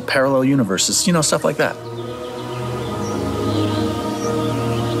stream, parallel universes, stuff like that.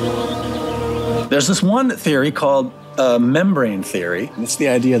 There's this one theory called membrane theory. It's the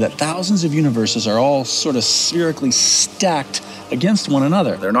idea that thousands of universes are all sort of spherically stacked against one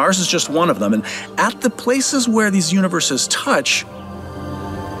another. And ours is just one of them. And at the places where these universes touch,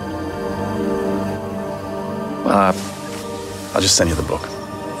 I'll just send you the book.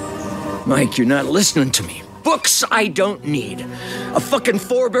 Mike, you're not listening to me. Books I don't need. A fucking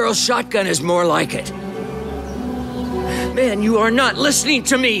 4-barrel shotgun is more like it. Man, you are not listening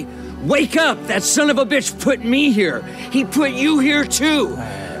to me. Wake up! That son of a bitch put me here. He put you here too.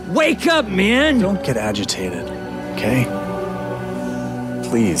 Wake up, man! Don't get agitated, okay?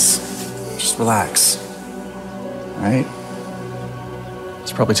 Please, just relax. All right?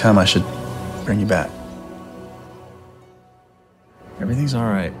 It's probably time I should bring you back. Everything's all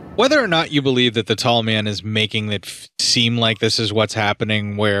right. Whether or not you believe that the tall man is making it seem like this is what's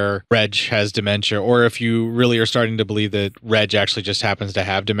happening where Reg has dementia, or if you really are starting to believe that Reg actually just happens to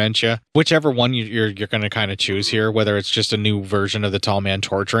have dementia, whichever one you're going to kind of choose here, whether it's just a new version of the tall man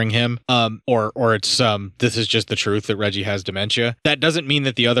torturing him, or it's this is just the truth that Reggie has dementia, that doesn't mean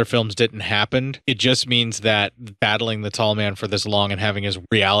that the other films didn't happen. It just means that battling the tall man for this long and having his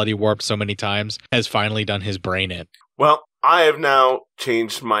reality warped so many times has finally done his brain in. Well, I have now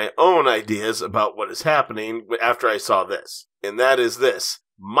changed my own ideas about what is happening after I saw this. And that is this.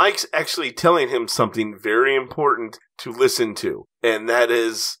 Mike's actually telling him something very important to listen to. And that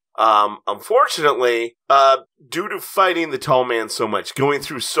is, unfortunately, due to fighting the tall man so much, going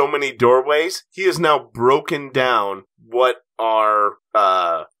through so many doorways, he has now broken down what are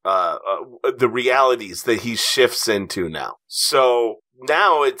the realities that he shifts into now. So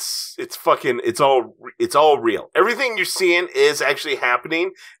now it's all real. Everything you're seeing is actually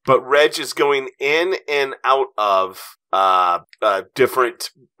happening, but Reg is going in and out of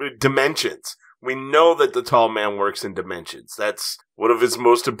different dimensions. We know that the tall man works in dimensions. That's one of his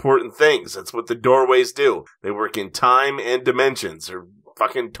most important things. That's what the doorways do. They work in time and dimensions, or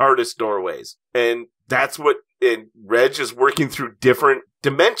fucking TARDIS doorways. And that's what Reg is working through different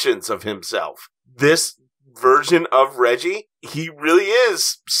dimensions of himself. This version of Reggie, he really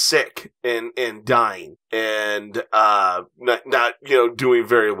is sick and dying and not doing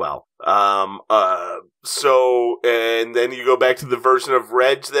very well. So and then you go back to the version of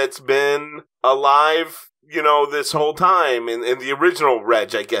Reg that's been alive, this whole time, and the original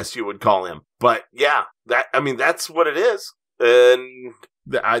Reg, I guess you would call him. But yeah, that's what it is. And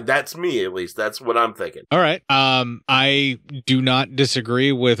that's me, at least. That's what I'm thinking. All right. I do not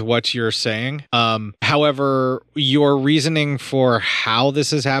disagree with what you're saying. However, your reasoning for how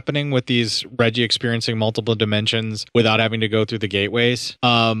this is happening with these Reggie experiencing multiple dimensions without having to go through the gateways,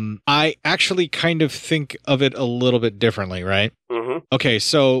 I actually kind of think of it a little bit differently, right? Mm-hmm. Okay,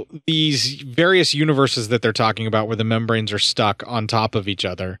 so these various universes that they're talking about where the membranes are stuck on top of each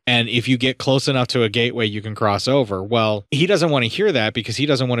other, and if you get close enough to a gateway, you can cross over. Well, he doesn't want to hear that because he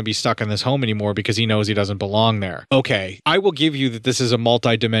doesn't want to be stuck in this home anymore because he knows he doesn't belong there. Okay, I will give you that this is a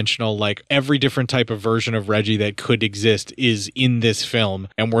multi-dimensional, like every different type of version of Reggie that could exist is in this film,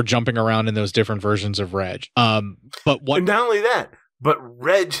 and we're jumping around in those different versions of Reg. But what? And not only that, but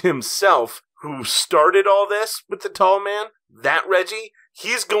Reg himself, who started all this with the tall man, that Reggie,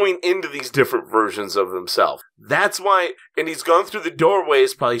 he's going into these different versions of himself. That's why, and he's gone through the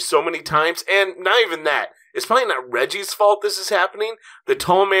doorways probably so many times, and not even that. It's probably not Reggie's fault this is happening. The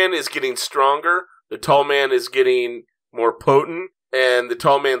tall man is getting stronger, the tall man is getting more potent, and the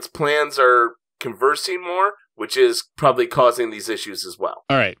tall man's plans are conversing more, which is probably causing these issues as well.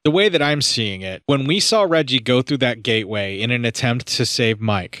 All right. The way that I'm seeing it, when we saw Reggie go through that gateway in an attempt to save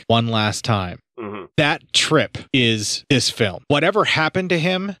Mike one last time, that trip is this film. Whatever happened to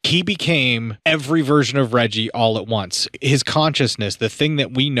him, he became every version of Reggie all at once. His consciousness, the thing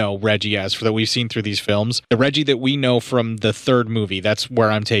that we know Reggie as, that we've seen through these films, the Reggie that we know from the third movie, that's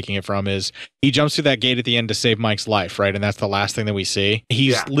where I'm taking it from, is he jumps through that gate at the end to save Mike's life, right? And that's the last thing that we see.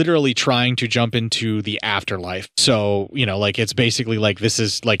 He's literally trying to jump into the afterlife. So, it's basically like this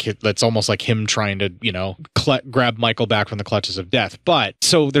is like, it's almost like him trying to, grab Michael back from the clutches of death. But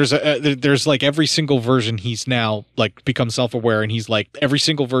so there's like every single version he's now like become self-aware, and he's like every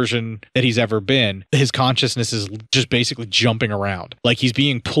single version that he's ever been, his consciousness is just basically jumping around. Like he's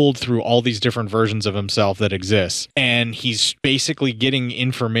being pulled through all these different versions of himself that exist, and he's basically getting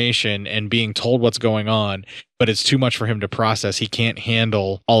information and being told what's going on, but it's too much for him to process. He can't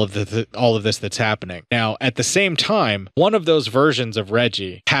handle all of this that's happening. Now, at the same time, one of those versions of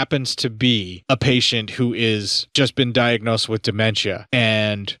Reggie happens to be a patient who is just been diagnosed with dementia.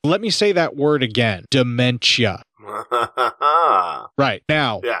 And let me say that word again, dementia. Right.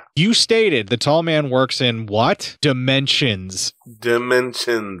 Now, you stated the tall man works in what? Dimensions.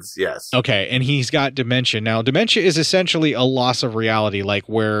 Dimensions, yes. Okay, and he's got dementia. Now, dementia is essentially a loss of reality, like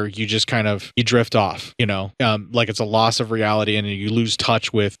where you just kind of, you drift off, you know? Like it's a loss of reality and you lose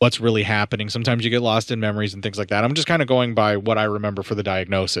touch with what's really happening. Sometimes you get lost in memories and things like that. I'm just kind of going by what I remember for the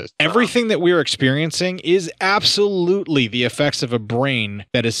diagnosis. Everything that we're experiencing is absolutely the effects of a brain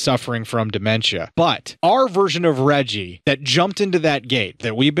that is suffering from dementia. But our version of Reggie that jumped into that gate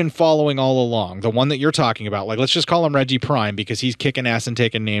that we've been following all along, the one that you're talking about, like let's just call him Reggie Prime because he's kicking ass and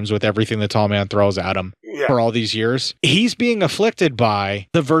taking names with everything the tall man throws at him for all these years. He's being afflicted by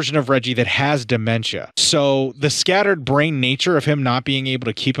the version of Reggie that has dementia. So the scattered brain nature of him not being able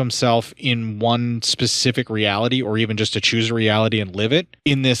to keep himself in one specific reality or even just to choose a reality and live it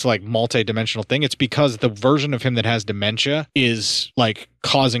in this like multi-dimensional thing, it's because the version of him that has dementia is like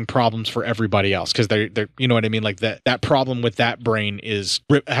causing problems for everybody else because they're you know what I mean, like that problem with that brain is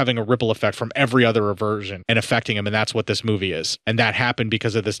having a ripple effect from every other version and affecting him, and that's what this movie is, and that happened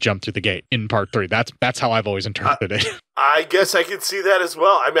because of this jump through the gate in part 3. That's how I've always interpreted it. I guess I can see that as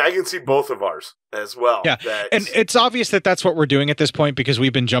well. I mean, I can see both of ours as well. Yeah, and it's obvious that that's what we're doing at this point because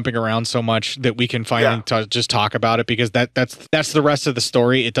we've been jumping around so much that we can finally just talk about it because that's the rest of the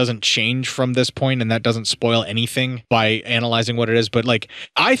story. It doesn't change from this point, and that doesn't spoil anything by analyzing what it is. But like,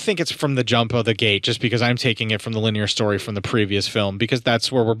 I think it's from the jump of the gate just because I'm taking it from the linear story from the previous film because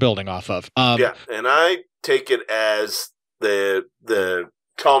that's where we're building off of. Yeah, and I take it as the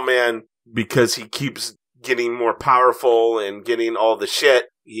tall man because he keeps getting more powerful and getting all the shit.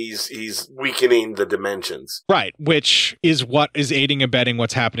 He's weakening the dimensions. Right, which is what is aiding and abetting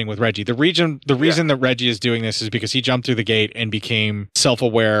what's happening with Reggie. The reason that Reggie is doing this is because he jumped through the gate and became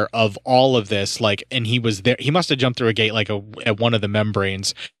self-aware of all of this, like, and he was there. He must have jumped through a gate like at one of the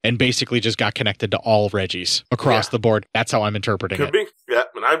membranes and basically just got connected to all Reggies across the board. That's how I'm interpreting it. Could be. Yeah,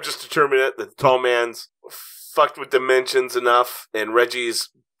 and I'm just determining that the tall man's fucked with dimensions enough and Reggie's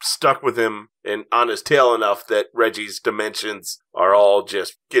stuck with him and on his tail enough that Reggie's dimensions are all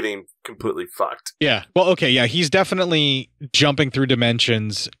just getting completely fucked. Yeah. Well, okay. Yeah. He's definitely jumping through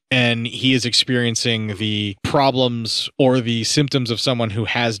dimensions and he is experiencing the problems or the symptoms of someone who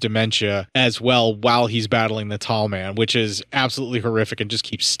has dementia as well while he's battling the tall man, which is absolutely horrific and just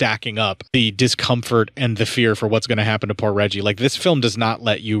keeps stacking up the discomfort and the fear for what's going to happen to poor Reggie. Like, this film does not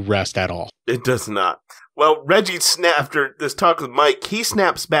let you rest at all. It does not. Well, Reggie after this talk with Mike, he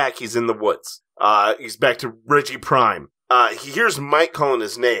snaps back. He's in the woods. He's back to Reggie Prime. He hears Mike calling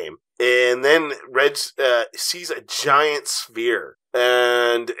his name, and then Reg sees a giant sphere,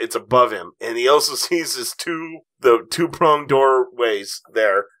 and it's above him. And he also sees the two-pronged doorways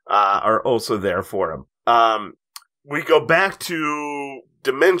there are also there for him. We go back to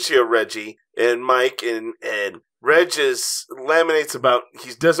Dementia Reggie and Mike, and Reg laminates about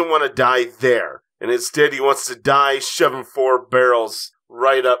he doesn't want to die there. And instead, he wants to die shoving 4 barrels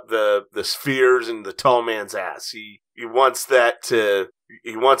right up the spheres and the tall man's ass. He wants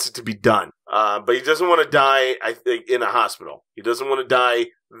he wants it to be done. But he doesn't want to die, I think, in a hospital. He doesn't want to die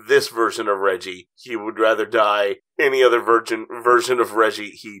this version of Reggie. He would rather die any other version of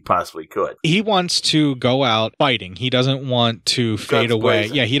Reggie he possibly could. He wants to go out fighting. He doesn't want to fade away.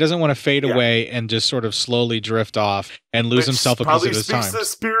 Yeah, he doesn't want to fade away and just sort of slowly drift off and lose himself a piece of his time. Probably speaks the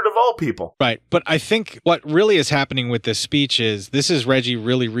spirit of all people. Right. But I think what really is happening with this speech is this is Reggie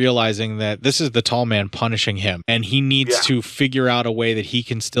really realizing that this is the tall man punishing him. And he needs to figure out a way that he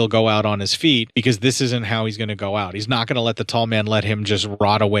can still go out on his feet because this isn't how he's going to go out. He's not going to let the tall man let him just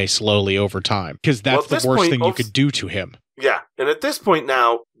rot away slowly over time because that's the worst thing you could do to him. Yeah. And at this point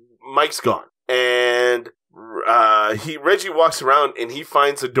now, Mike's gone. And Reggie walks around and he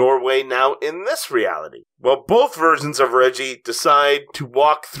finds a doorway now in this reality. Well, both versions of Reggie decide to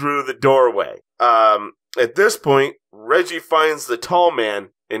walk through the doorway. At this point, Reggie finds the tall man,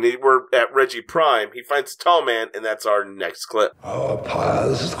 and we're at Reggie Prime. He finds the tall man, and that's our next clip. Our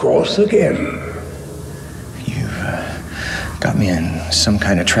paths cross again. You've got me in some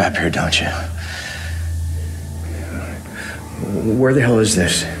kind of trap here, don't you? Where the hell is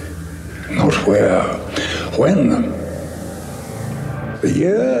this? Not where. When? The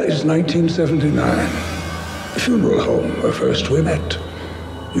year is 1979. The funeral home where first we met.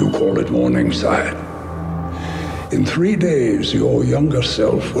 You call it Morningside. In 3 days, your younger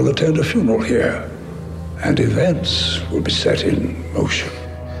self will attend a funeral here, and events will be set in motion.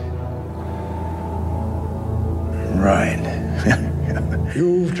 Right.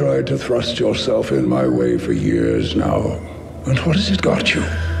 You've tried to thrust yourself in my way for years now. And what has it got you?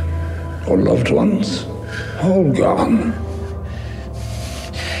 Your loved ones? All gone.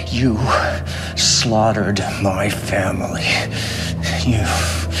 You slaughtered my family.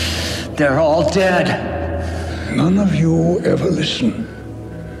 They're all dead. None of you ever listen.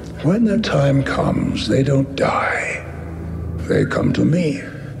 When their time comes, they don't die. They come to me.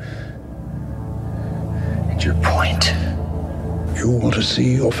 And your point? You want to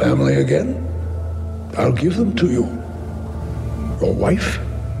see your family again? I'll give them to you. Your wife,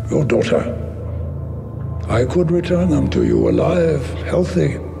 your daughter. I could return them to you alive,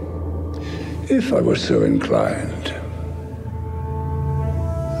 healthy, if I were so inclined.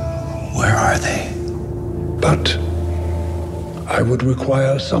 Where are they? But I would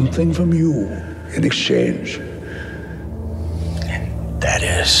require something from you in exchange. And that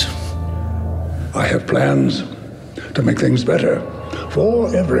is? I have plans to make things better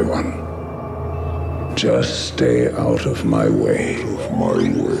for everyone. Just stay out of my way.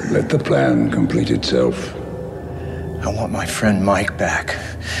 Let the plan complete itself. I want my friend Mike back.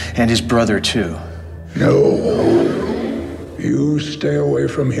 And his brother, too. No. You stay away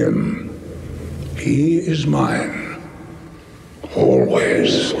from him. He is mine.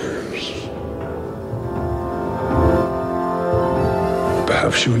 Always.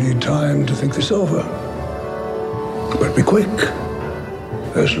 Perhaps you need time to think this over. But be quick.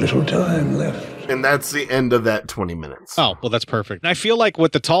 There's little time left. And that's the end of that 20 minutes. Oh, well, that's perfect. And I feel like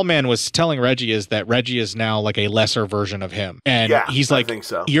what the tall man was telling Reggie is that Reggie is now like a lesser version of him. And yeah, he's like, I think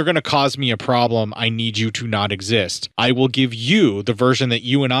so. You're going to cause me a problem. I need you to not exist. I will give you the version that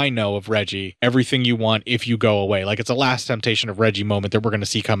you and I know of Reggie, everything you want if you go away. Like it's a last temptation of Reggie moment that we're going to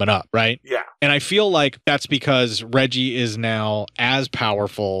see coming up, right? Yeah. And I feel like that's because Reggie is now as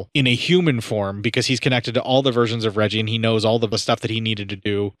powerful in a human form because he's connected to all the versions of Reggie and he knows all the stuff that he needed to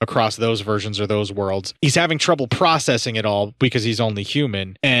do across those versions or those worlds. He's having trouble processing it all because he's only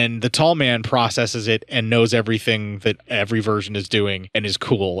human. And the tall man processes it and knows everything that every version is doing and is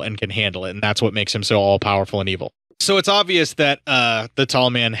cool and can handle it. And that's what makes him so all powerful and evil. So it's obvious that the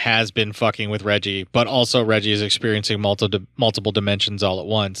tall man has been fucking with Reggie, but also Reggie is experiencing multiple dimensions all at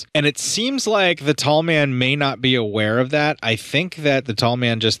once. And it seems like the tall man may not be aware of that. I think that the tall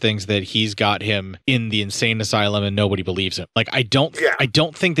man just thinks that he's got him in the insane asylum and nobody believes him. Like I don't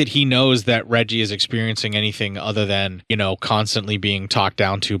think that he knows that Reggie is experiencing anything other than, you know, constantly being talked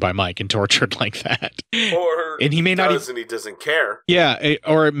down to by Mike and tortured like that. Or and he may not and he doesn't care. Yeah,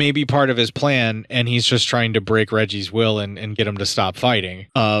 or it may be part of his plan and he's just trying to break Reggie's will and get him to stop fighting.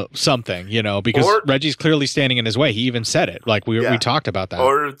 Something, you know, because Reggie's clearly standing in his way. He even said it. Like we talked about that.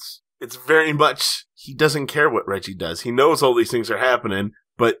 Or it's very much he doesn't care what Reggie does. He knows all these things are happening,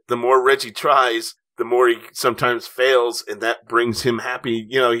 but the more Reggie tries, the more he sometimes fails, and that brings him happy.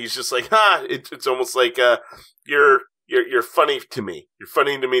 You know, he's just like, it's almost like you're funny to me. You're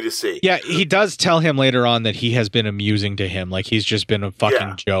funny to me to see. Yeah, he does tell him later on that he has been amusing to him. Like he's just been a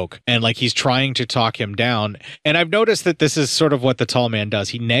fucking joke. And like he's trying to talk him down. And I've noticed that this is sort of what the tall man does.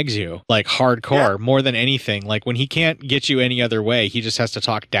 He negs you like hardcore more than anything. Like when he can't get you any other way, he just has to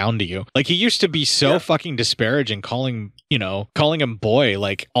talk down to you. Like he used to be so fucking disparaging, calling him boy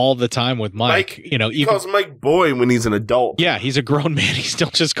like all the time with Mike. He calls Mike boy when he's an adult. Yeah, he's a grown man. He still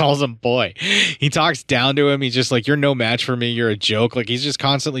just calls him boy. He talks down to him. He's just like, you're no match for me. You're a joke. Like he's just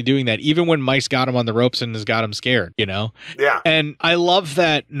constantly doing that, even when Mike's got him on the ropes and has got him scared, you know? Yeah. And I love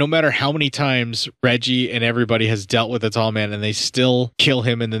that no matter how many times Reggie and everybody has dealt with the tall man and they still kill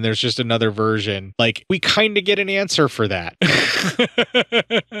him and then there's just another version, like we kind of get an answer for that.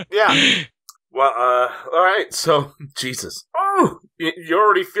 Yeah. Well, all right. So, Jesus. Oh, you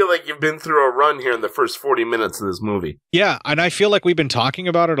already feel like you've been through a run here in the first 40 minutes of this movie. Yeah, and I feel like we've been talking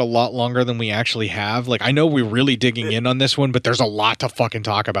about it a lot longer than we actually have. Like, I know we're really digging in on this one, but there's a lot to fucking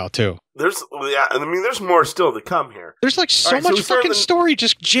talk about, too. There's more still to come here. There's like so much fucking story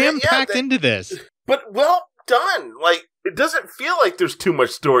just jam-packed into this. But well done. Like, it doesn't feel like there's too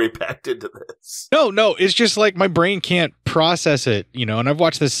much story packed into this. No, it's just like my brain can't process it, you know, and I've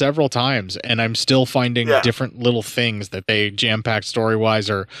watched this several times and I'm still finding different little things that they jam-packed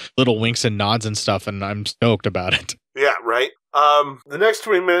story-wise or little winks and nods and stuff, and I'm stoked about it. Yeah, right. The next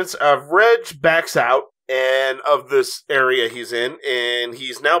 20 minutes, Reg backs out of this area he's in, and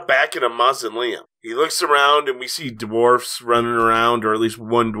he's now back in a mausoleum. He looks around, and we see dwarfs running around, or at least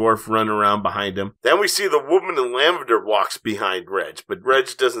one dwarf running around behind him. Then we see the woman in lavender walks behind Reg, but Reg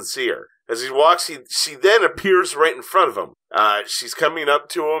doesn't see her. As he walks, she then appears right in front of him. She's coming up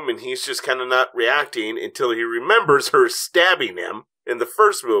to him, and he's just kind of not reacting until he remembers her stabbing him in the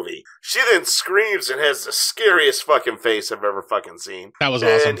first movie. She then screams and has the scariest fucking face I've ever fucking seen. That was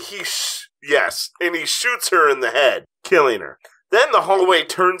awesome. And he shoots her in the head, killing her. Then the hallway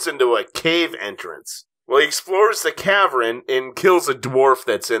turns into a cave entrance. Well, he explores the cavern and kills a dwarf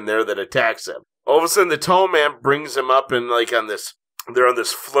that's in there that attacks him. All of a sudden, the tall man brings him up and they're on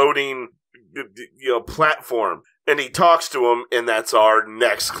this floating, platform, and he talks to him, and that's our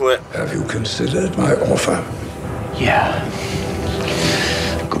next clip. Have you considered my offer? Yeah.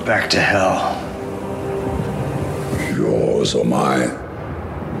 Go back to hell. Yours or mine?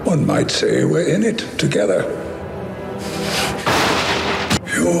 One might say we're in it together.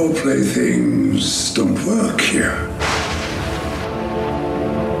 Your playthings don't work here.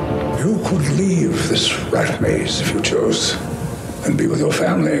 You could leave this rat maze if you chose, and be with your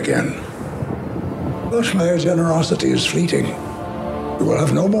family again. But my generosity is fleeting. You will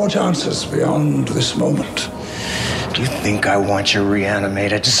have no more chances beyond this moment. Do you think I want you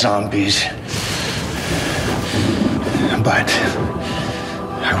reanimated zombies? But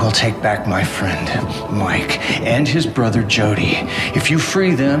I will take back my friend, Mike, and his brother, Jody. If you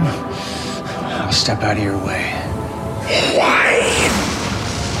free them, I'll step out of your way. Why?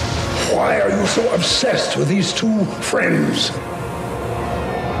 Why are you so obsessed with these two friends?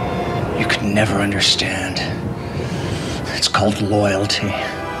 You could never understand. It's called loyalty.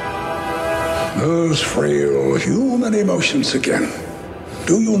 Those frail human emotions again.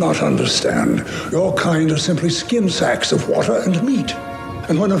 Do you not understand? Your kind are simply skin sacks of water and meat.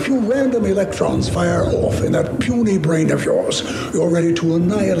 And when a few random electrons fire off in that puny brain of yours, you're ready to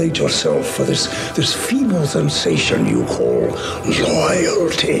annihilate yourself for this feeble sensation you call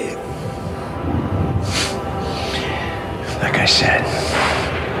loyalty. Like I said,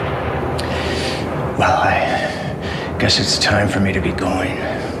 well, I guess it's time for me to be going.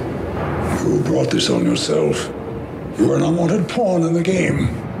 You brought this on yourself. You are an unwanted pawn in the game.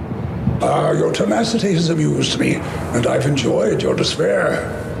 Your tenacity has amused me, and I've enjoyed your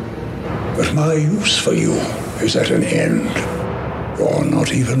despair. But my use for you is at an end. You're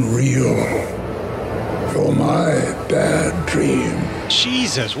not even real. You're my bad dream.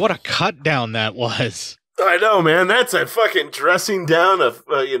 Jesus, what a cut down that was. I know, man. That's a fucking dressing down of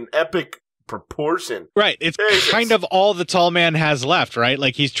an epic proportion. Right. It's kind of all the tall man has left, right?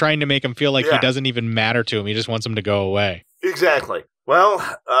 Like, he's trying to make him feel like he doesn't even matter to him. He just wants him to go away. Exactly. Well,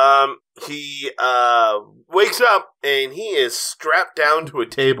 he wakes up and he is strapped down to a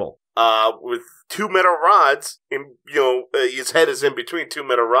table with two metal rods. And, his head is in between two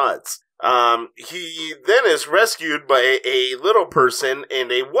metal rods. He then is rescued by a little person and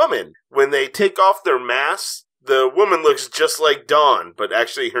a woman. When they take off their masks, the woman looks just like Dawn, but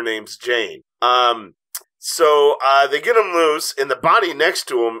actually her name's Jane. So they get him loose, and the body next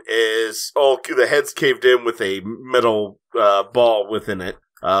to him is the head's caved in with a metal ball within it,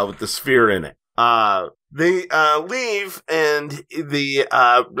 with the sphere in it. They leave, and the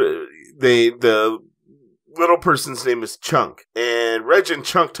little person's name is Chunk. And Reg and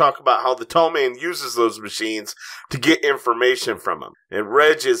Chunk talk about how the tall man uses those machines to get information from him. And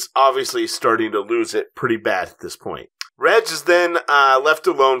Reg is obviously starting to lose it pretty bad at this point. Reg is then left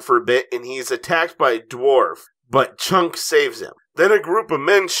alone for a bit, and he's attacked by a dwarf, but Chunk saves him. Then a group of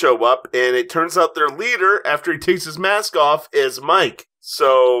men show up, and it turns out their leader, after he takes his mask off, is Mike.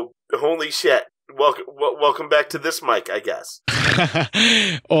 So, holy shit. Welcome back to this Mike, I guess.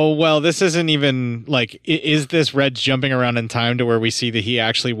 Oh, well, this isn't even, is this Reg jumping around in time to where we see that he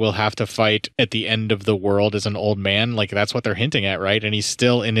actually will have to fight at the end of the world as an old man? Like, that's what they're hinting at, right? And he's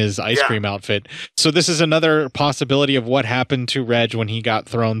still in his ice cream outfit. So this is another possibility of what happened to Reg when he got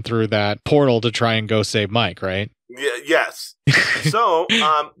thrown through that portal to try and go save Mike, right? Yes. So,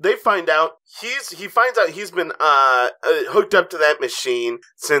 they find out he finds out he's been hooked up to that machine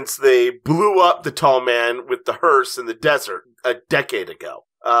since they blew up the tall man with the hearse in the desert a decade ago.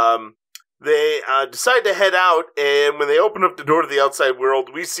 They decide to head out, and when they open up the door to the outside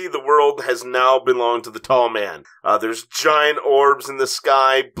world, we see the world has now belonged to the tall man. There's giant orbs in the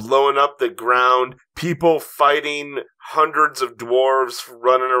sky blowing up the ground, people fighting hundreds of dwarves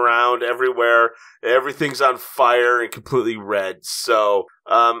running around everywhere. Everything's on fire and completely red. So,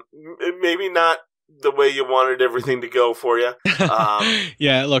 maybe not the way you wanted everything to go for you.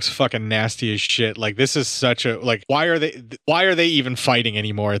 Yeah, it looks fucking nasty as shit. Like, this is such a, why are they even fighting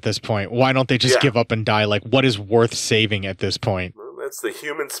anymore at this point? Why don't they just give up and die? Like, what is worth saving at this point? Well, that's the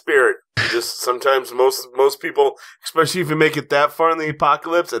human spirit. Just sometimes most people, especially if you make it that far in the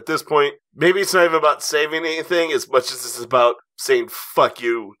apocalypse, at this point, maybe it's not even about saving anything as much as it's about saying fuck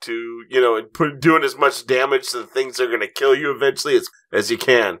you to, and doing as much damage to the things that are going to kill you eventually as you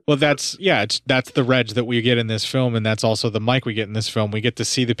can. Well, that's the Reg that we get in this film, and that's also the Mike we get in this film. We get to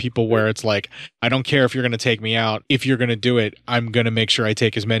see the people where it's like, I don't care if you're going to take me out. If you're going to do it, I'm going to make sure I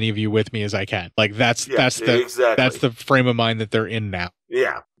take as many of you with me as I can. Like, that's the frame of mind that they're in now.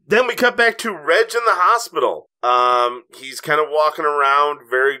 Yeah. Then we cut back to Reg in the hospital. He's kind of walking around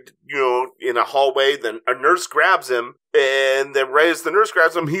very, in a hallway. Then a nurse grabs him. And then right as the nurse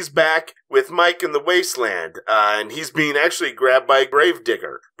grabs him, he's back with Mike in the wasteland. And he's being actually grabbed by a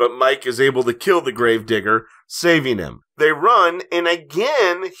gravedigger. But Mike is able to kill the gravedigger, saving him. They run, and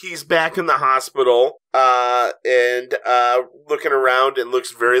again, he's back in the hospital, and looking around and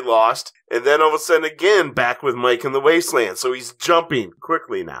looks very lost. And then all of a sudden, again, back with Mike in the wasteland. So he's jumping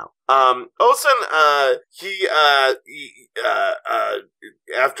quickly now. All of a sudden,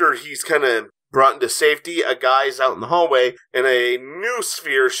 after he's kind of brought into safety, a guy's out in the hallway, and a new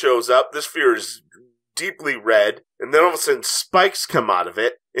sphere shows up. This sphere is deeply red, and then all of a sudden spikes come out of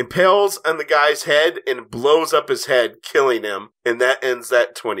it, impales on the guy's head, and blows up his head, killing him, and that ends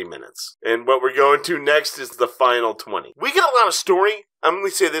that 20 minutes. And what we're going to next is the final 20. We get a lot of story, I'm going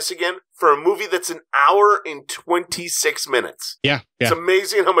to say this again, for a movie that's an hour and 26 minutes. Yeah. It's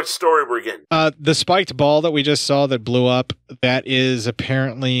amazing how much story we're getting. The spiked ball that we just saw that blew up, that is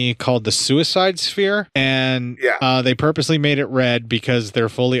apparently called the Suicide Sphere. And they purposely made it red because they're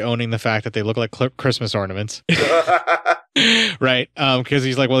fully owning the fact that they look like Christmas ornaments. Right. Because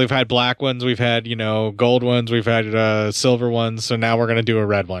he's like, well, we've had black ones, we've had, gold ones, we've had silver ones, so now we're going to do a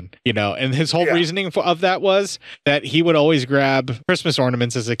red one, And his whole reasoning of that was that he would always grab Christmas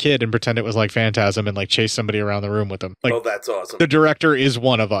ornaments as a kid and pretend it was like Phantasm and like chase somebody around the room with them. Like, oh, that's awesome. The director is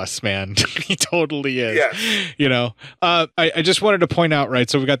one of us, man. He totally is. Yes. I just wanted to point out, right?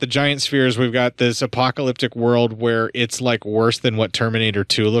 So we've got the giant spheres. We've got this apocalyptic world where it's like worse than what Terminator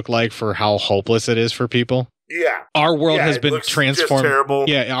 2 looked like for how hopeless it is for people. Yeah. Our world has been transformed. Terrible.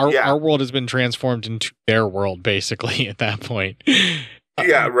 Our world has been transformed into their world, basically, at that point.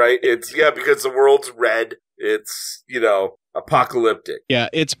 Yeah, right. It's because the world's red. It's, apocalyptic. Yeah,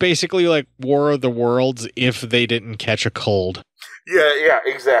 it's basically like War of the Worlds if they didn't catch a cold. Yeah,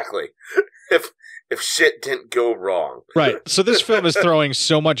 exactly. If shit didn't go wrong. Right. So this film is throwing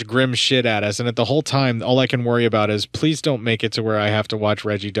so much grim shit at us, and at the whole time, all I can worry about is please don't make it to where I have to watch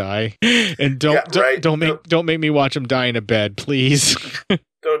Reggie die, and don't make me watch him die in a bed, please.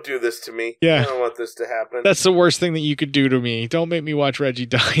 Don't do this to me. Yeah. I don't want this to happen. That's the worst thing that you could do to me. Don't make me watch Reggie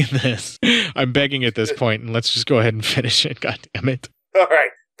die in this. I'm begging at this point, and let's just go ahead and finish it. God damn it. All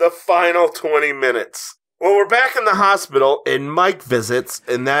right. The final 20 minutes. Well, we're back in the hospital, and Mike visits,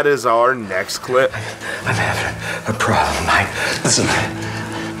 and that is our next clip. I'm having a problem, Mike. Listen,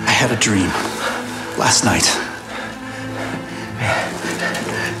 I had a dream last night.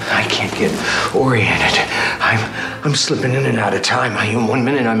 I can't get oriented. I'm slipping in and out of time. 1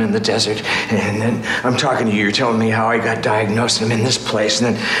 minute I'm in the desert, and then I'm talking to you. You're telling me how I got diagnosed. I'm in this place,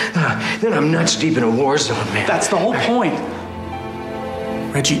 and then I'm nuts deep in a war zone, man. That's the whole point.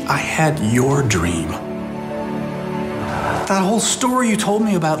 Reggie, I had your dream. That whole story you told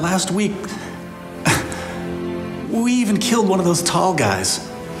me about last week. We even killed one of those tall guys.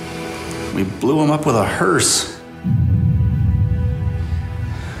 We blew him up with a hearse.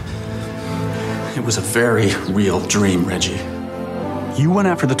 It was a very real dream, Reggie. You went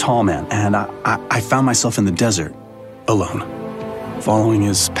after the tall man, and I found myself in the desert, alone, following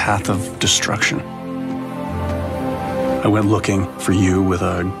his path of destruction. I went looking for you with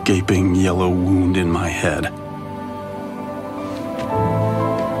a gaping yellow wound in my head.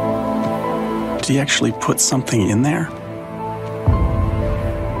 Did he actually put something in there?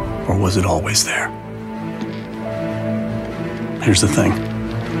 Or was it always there? Here's the thing.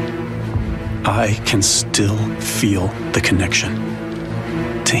 I can still feel the connection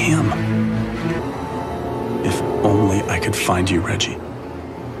to him. If only I could find you, Reggie.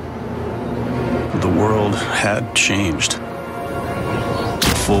 The world had changed.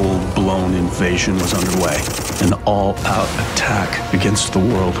 A full-blown invasion was underway. An all-out attack against the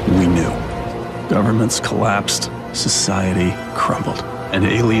world we knew. Governments collapsed. Society crumbled. An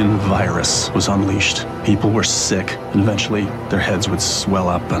alien virus was unleashed. People were sick, and eventually their heads would swell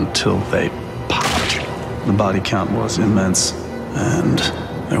up until they popped. The body count was immense, and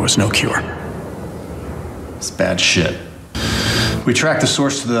there was no cure. It's bad shit. We tracked the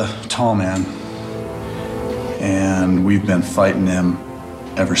source to the tall man, and we've been fighting him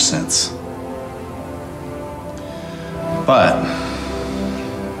ever since. But,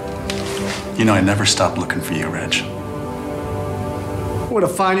 I never stopped looking for you, Reg. What a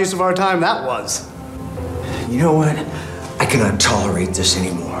fine use of our time that was. You know what? I cannot tolerate this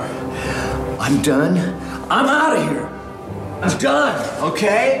anymore. I'm done. I'm out of here. I'm done,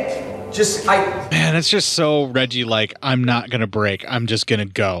 okay? Man, it's just so Reggie, like, I'm not going to break. I'm just going to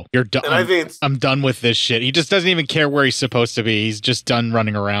go. You're done. I'm done with this shit. He just doesn't even care where he's supposed to be. He's just done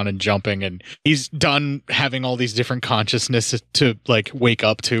running around and jumping, and he's done having all these different consciousnesses to, like, wake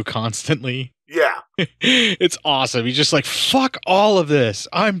up to constantly. Yeah. It's awesome. He's just like, fuck all of this.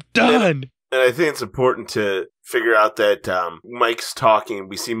 I'm done. And I think it's important to figure out that Mike's talking.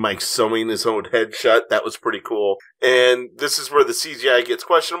 We see Mike sewing his own head shut. That was pretty cool. And this is where the CGI gets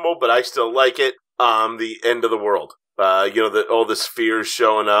questionable, but I still like it. The end of the world. All the spheres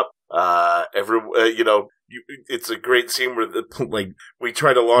showing up. It's a great scene where we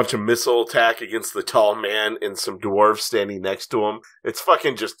try to launch a missile attack against the tall man and some dwarves standing next to him. It's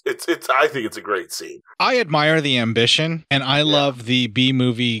fucking I think it's a great scene. I admire the ambition, and I love the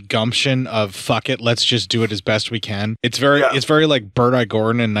B-movie gumption of fuck it, let's just do it as best we can. It's very like Bird-Eye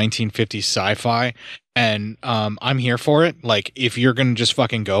Gordon in 1950s sci-fi. And I'm here for it. Like, if you're gonna just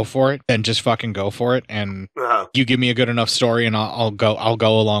fucking go for it, then just fucking go for it. And you give me a good enough story, and I'll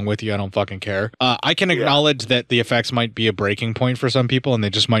go along with you. I don't fucking care. I can acknowledge that the effects might be a breaking point for some people, and they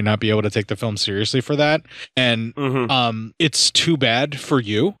just might not be able to take the film seriously for that. And it's too bad for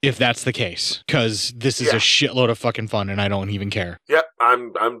you if that's the case, because this is a shitload of fucking fun, and I don't even care. Yep,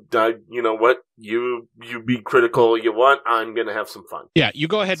 I'm. You know what? You be critical you want. I'm gonna have some fun. Yeah, you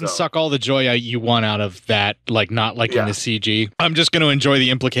go ahead and suck all the joy you want out of that, like not liking the CG. I'm just gonna enjoy the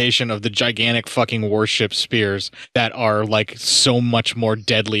implication of the gigantic fucking warship spheres that are like so much more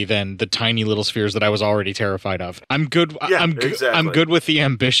deadly than the tiny little spheres that I was already terrified of. I'm good. I'm good with the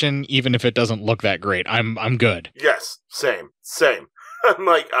ambition, even if it doesn't look that great. I'm good. Yes, same.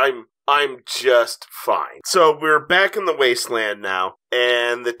 I'm just fine. So we're back in the wasteland now,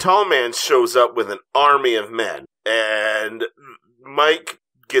 and the tall man shows up with an army of men, and Mike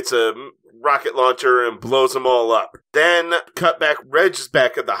gets a rocket launcher and blows them all up. Then, cut back, Reg is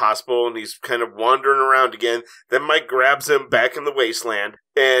back at the hospital, and he's kind of wandering around again. Then Mike grabs him back in the wasteland,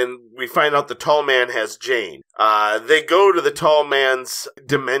 and we find out the tall man has Jane. They go to the tall man's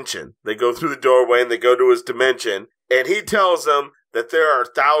dimension. They go through the doorway, and they go to his dimension, and he tells them that there are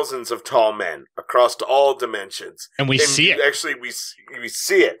thousands of tall men across all dimensions. And we see it. Actually, we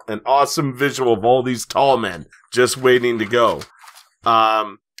see it. An awesome visual of all these tall men just waiting to go.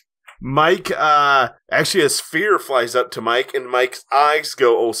 Mike, actually a sphere flies up to Mike, and Mike's eyes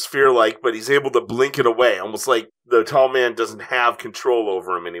go all sphere-like, but he's able to blink it away, almost like the tall man doesn't have control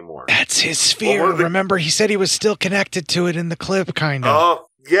over him anymore. That's his sphere. Well, remember, he said he was still connected to it in the clip, kind of. Oh,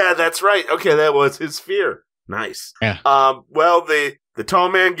 yeah, that's right. Okay, that was his sphere. Nice. Yeah. Well, the tall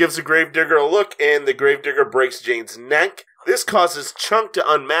man gives the gravedigger a look, and the gravedigger breaks Jane's neck. This causes Chunk to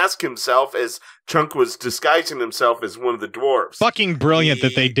unmask himself, as Chunk was disguising himself as one of the dwarves. Fucking brilliant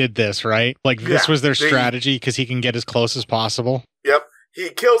that they did this, right? Like, this was their strategy, because he can get as close as possible. Yep. He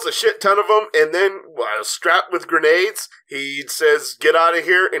kills a shit ton of them, and then, strapped with grenades, he says, get out of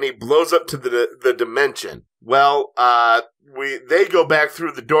here, and he blows up to the dimension. Well, they go back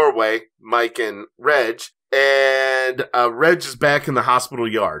through the doorway, Mike and Reg, and Reg is back in the hospital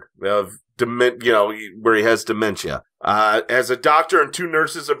yard of where he has dementia. As a doctor and two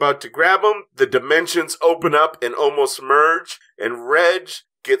nurses are about to grab him, the dimensions open up and almost merge, and Reg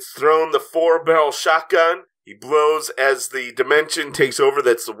gets thrown the 4-barrel shotgun. He blows as the dimension takes over.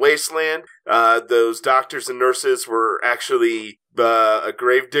 That's the wasteland. Those doctors and nurses were actually a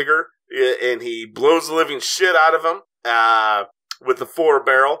gravedigger, and he blows the living shit out of them with the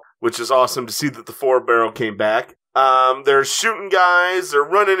 4-barrel, which is awesome to see that the 4-barrel came back. They're shooting guys, they're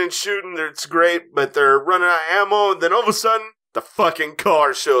running and shooting, it's great, but they're running out of ammo, and then all of a sudden, the fucking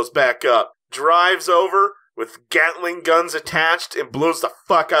car shows back up, drives over with Gatling guns attached, and blows the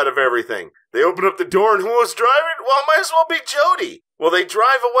fuck out of everything. They open up the door, and who was driving? Well, it might as well be Jody. Well, they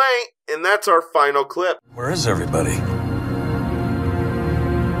drive away, and that's our final clip. Where is everybody?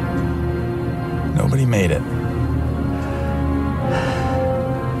 Nobody made it.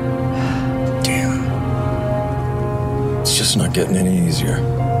 It's just not getting any easier.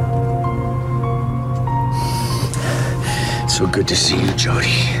 So good to see you,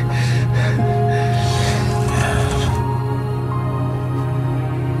 Jody.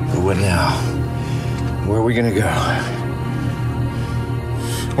 But what now? Where are we gonna go?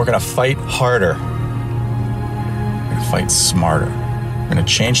 We're gonna fight harder. We're gonna fight smarter. We're gonna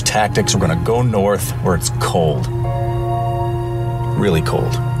change tactics. We're gonna go north where it's cold. Really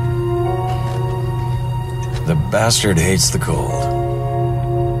cold. The bastard hates the cold.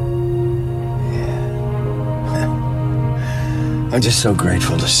 Yeah. I'm just so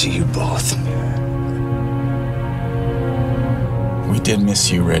grateful to see you both. We did miss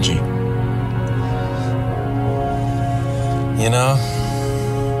you, Reggie. You know,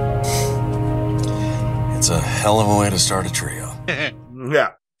 It's a hell of a way to start a trio.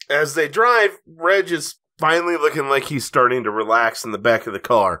 Yeah. As they drive, Reg is finally looking like he's starting to relax in the back of the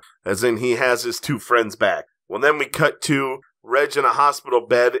car, as in he has his two friends back. Well, then we cut to Reg in a hospital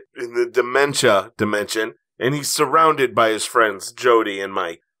bed in the dementia dimension, and he's surrounded by his friends, Jody and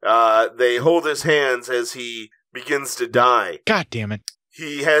Mike. They hold his hands as he begins to die. God damn it.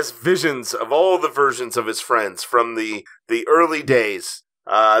 He has visions of all the versions of his friends from the early days,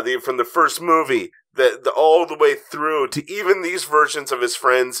 from the first movie, all the way through to even these versions of his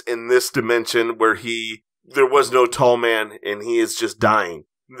friends in this dimension where there was no tall man and he is just dying.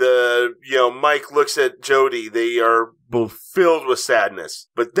 Mike looks at Jody. They are both filled with sadness.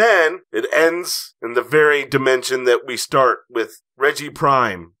 But then it ends in the very dimension that we start with Reggie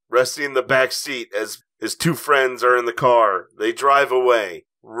Prime resting in the back seat as his two friends are in the car. They drive away.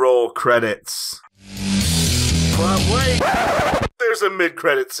 Roll credits. But wait, there's a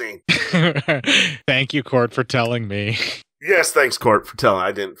mid-credit scene. Thank you, Court, for telling me. Yes, thanks, Court, for telling.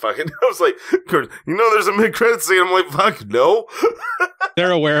 I didn't fucking. I was like, Court, there's a mid-credit scene. I'm like, fuck, no.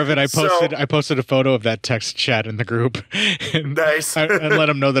 They're aware of it. I posted a photo of that text chat in the group. And nice. I let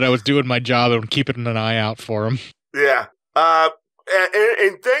them know that I was doing my job and keeping an eye out for them. Yeah.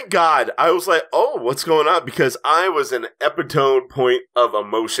 And thank God, I was like, oh, what's going on? Because I was an epitome point of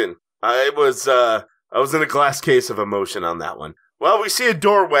emotion. I was in a glass case of emotion on that one. Well, we see a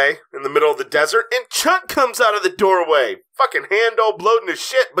doorway in the middle of the desert, and Chuck comes out of the doorway. Fucking hand all bloated as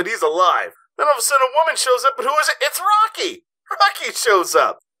shit, but he's alive. Then all of a sudden a woman shows up, but who is it? It's Rocky! Rocky shows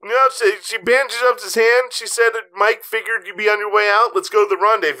up. She bandages up his hand. She said, Mike figured you'd be on your way out. Let's go to the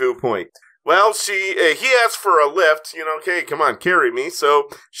rendezvous point. Well, he asks for a lift, okay, come on, carry me. So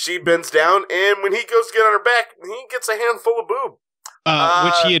she bends down, and when he goes to get on her back, he gets a handful of boob.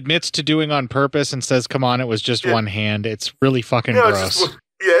 Which he admits to doing on purpose and says, come on, it was just one hand. It's really fucking gross.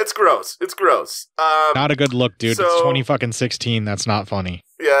 It's gross. It's gross. Not a good look, dude. It's 2016. That's not funny.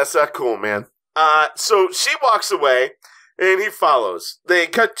 Yeah, that's not cool, man. So she walks away, and he follows. They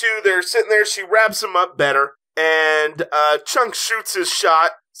cut to, they're sitting there, she wraps him up better, and Chunk shoots his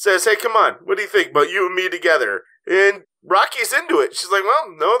shot, says, hey, come on, what do you think about you and me together? And Rocky's into it. She's like,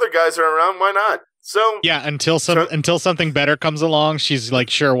 well, no other guys are around, why not? So yeah, until something better comes along, she's like,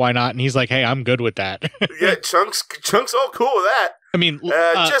 sure, why not? And he's like, hey, I'm good with that. Yeah, Chunk's all cool with that. I mean,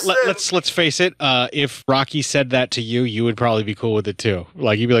 let's face it. If Rocky said that to you, you would probably be cool with it too.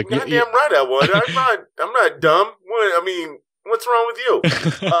 Like you'd be like, goddamn right I would. I'm not dumb. What's wrong with you?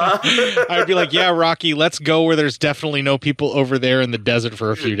 I'd be like, yeah, Rocky, let's go where there's definitely no people over there in the desert for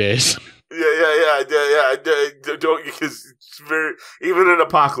a few days. Yeah. Don't, because it's even in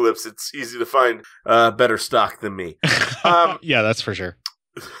apocalypse, it's easy to find better stock than me. Yeah, that's for sure.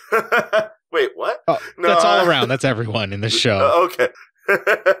 Wait, what? Oh, no, that's all around. That's everyone in this show. Okay.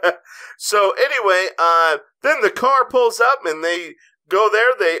 So anyway, then the car pulls up and they go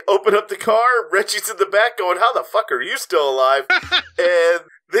there. They open up the car. Reggie's in the back going, how the fuck are you still alive? And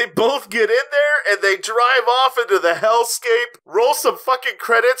they both get in there and they drive off into the hellscape. Roll some fucking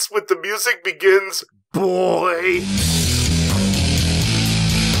credits with the music begins. Boy.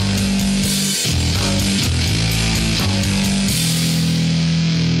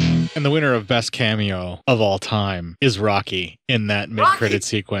 And the winner of Best Cameo of all time is Rocky in that mid-credit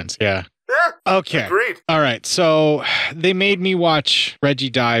sequence. Yeah. Okay. Agreed. All right. So they made me watch Reggie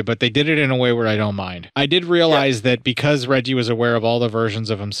die, but they did it in a way where I don't mind. I did realize that because Reggie was aware of all the versions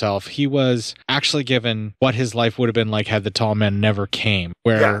of himself, he was actually given what his life would have been like had the tall man never came,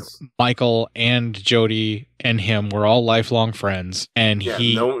 where Michael and Jody and him were all lifelong friends. And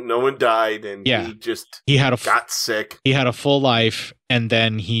no one died, and he got sick. He had a full life, and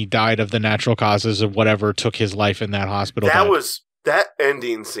then he died of the natural causes of whatever took his life in that hospital bed. That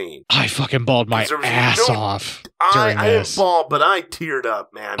ending scene. I fucking bawled my ass off during I didn't bawl, but I teared up,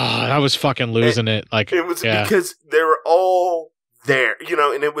 man. I was fucking losing it. Like it was because they were all there,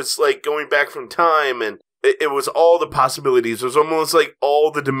 and it was like going back from time, and it was all the possibilities. It was almost like all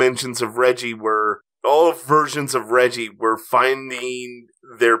the dimensions of Reggie all versions of Reggie were finding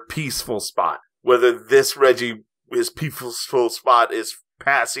their peaceful spot. Whether this Reggie, his peaceful spot is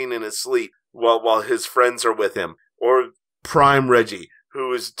passing in his sleep while his friends are with him, or Prime Reggie,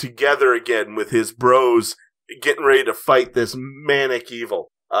 who is together again with his bros, getting ready to fight this manic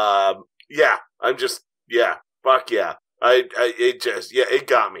evil. Fuck yeah. It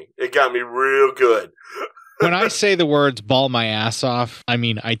got me. It got me real good. When I say the words "ball my ass off," I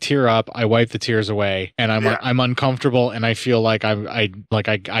mean I tear up, I wipe the tears away, and I'm uncomfortable, and I feel like I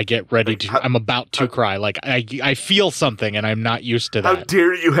get ready to. I'm about to cry. Like I feel something, and I'm not used to that. How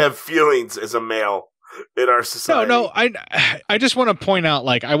dare you have feelings as a male? in our society. No, I just want to point out,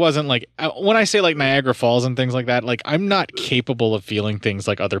 like, I wasn't like, when I say like Niagara Falls and things like that, like, I'm not capable of feeling things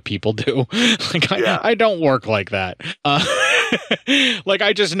like other people do. Like, I don't work like that. Like,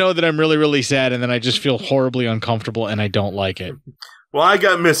 I just know that I'm really, really sad, and then I just feel horribly uncomfortable, and I don't like it. Well, I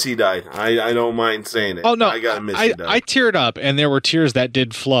got misty-eyed. I don't mind saying it. Oh, no. I got misty-eyed. I teared up, and there were tears that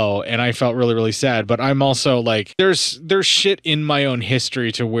did flow, and I felt really, really sad. But I'm also like, there's shit in my own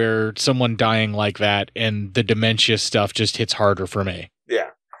history to where someone dying like that and the dementia stuff just hits harder for me. Yeah.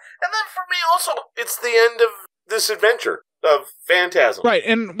 And then for me also, it's the end of this adventure of Phantasm. Right,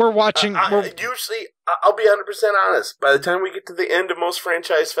 and we're watching... Usually, I'll be 100% honest, by the time we get to the end of most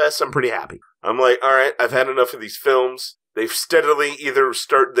franchise fests, I'm pretty happy. I'm like, all right, I've had enough of these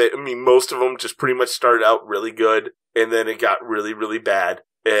most of them just pretty much started out really good, and then it got really, really bad,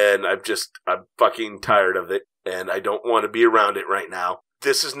 and I'm fucking tired of it, and I don't want to be around it right now.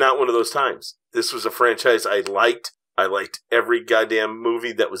 This is not one of those times. This was a franchise I liked. I liked every goddamn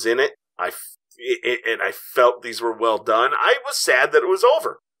movie that was in it. And I felt these were well done. I was sad that it was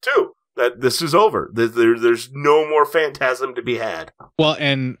over, too. That this is over. There's no more Phantasm to be had. Well,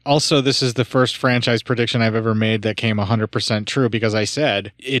 and also this is the first franchise prediction I've ever made that came 100% true, because I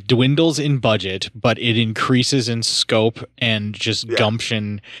said it dwindles in budget, but it increases in scope and just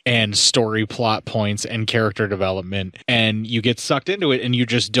gumption and story plot points and character development. And you get sucked into it and you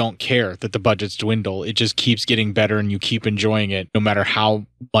just don't care that the budgets dwindle. It just keeps getting better and you keep enjoying it, no matter how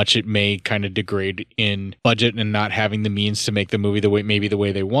much it may kind of degrade in budget and not having the means to make the movie the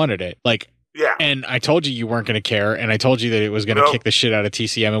way they wanted it. Like, yeah. And I told you weren't going to care, and I told you that it was going to kick the shit out of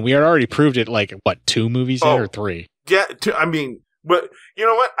TCM, and we had already proved it, like, what, 2 movies in or 3? Yeah, but you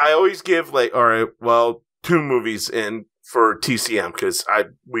know what? I always give, like, all right, well, 2 movies in for TCM, because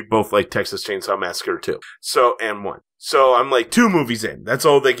we both like Texas Chainsaw Massacre 2, and 1. So I'm like, 2 movies in, that's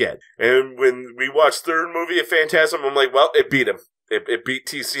all they get. And when we watched third movie of Phantasm, I'm like, well, it beat him. It beat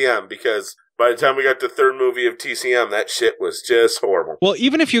TCM, because by the time we got to the third movie of TCM, that shit was just horrible. Well,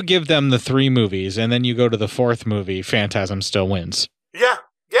 even if you give them the 3 movies and then you go to the 4th movie, Phantasm still wins. Yeah.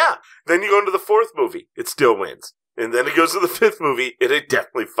 Then you go into the 4th movie, it still wins. And then it goes to the 5th movie, and it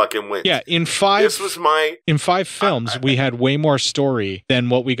definitely fucking wins. Yeah, in 5 films, we had way more story than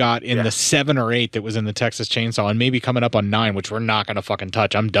what we got in the 7 or 8 that was in the Texas Chainsaw, and maybe coming up on 9, which we're not going to fucking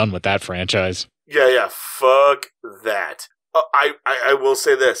touch. I'm done with that franchise. Yeah, fuck that. I will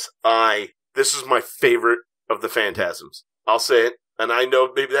say this. This is my favorite of the Phantasms. I'll say it, and I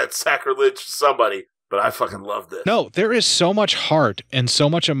know maybe that's sacrilege to somebody, but I fucking love this. No, there is so much heart and so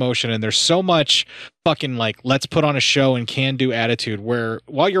much emotion, and there's so much fucking, like, let's put on a show and can-do attitude where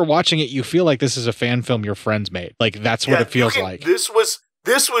while you're watching it, you feel like this is a fan film your friends made. Like, that's what it feels like. This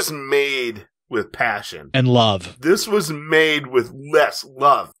was made with passion. And love. This was made with less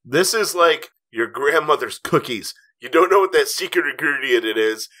love. This is like your grandmother's cookies. You don't know what that secret ingredient it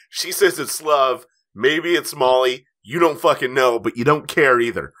is. She says it's love. Maybe it's Molly. You don't fucking know, but you don't care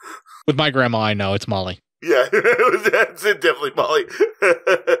either. With my grandma, I know it's Molly. Yeah, that's it, definitely Molly.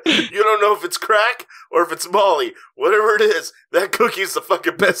 You don't know if it's crack or if it's Molly. Whatever it is, that cookie's the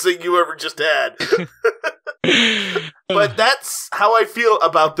fucking best thing you ever just had. But that's how I feel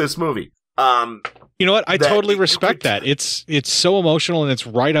about this movie. You know what? I totally respect that. It's so emotional and it's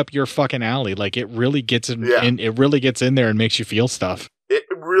right up your fucking alley. Like, it really gets in it really gets in there and makes you feel stuff. It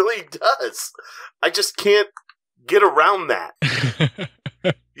really does. I just can't get around that.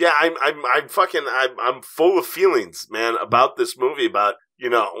 Yeah, I'm full of feelings, man, about this movie, about,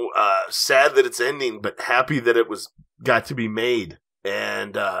 sad that it's ending, but happy that it got to be made.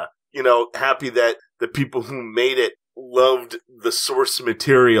 And happy that the people who made it loved the source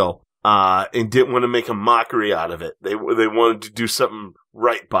material. And didn't want to make a mockery out of it. They wanted to do something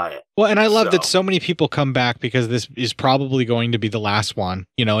right by it. Well, and I love that so many people come back because this is probably going to be the last one,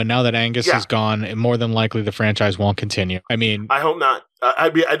 and now that Angus is gone, and more than likely the franchise won't continue. I mean, I hope not.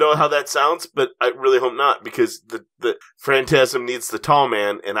 I know how that sounds, but I really hope not, because the Phantasm needs the tall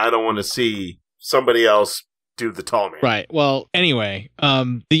man, and I don't want to see somebody else do the tall man. Right. Well, anyway,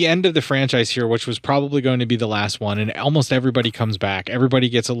 the end of the franchise here, which was probably going to be the last one, and almost everybody comes back. Everybody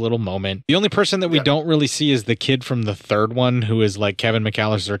gets a little moment. The only person that we don't really see is the kid from the 3rd one, who is like Kevin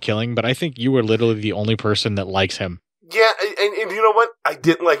McAllister killing, but I think you were literally the only person that likes him. Yeah, and you know what? I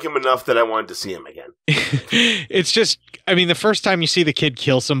didn't like him enough that I wanted to see him again. It's just, I mean, the first time you see the kid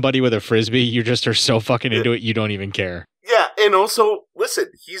kill somebody with a Frisbee, you just are so fucking into it, you don't even care. Yeah, and also, listen,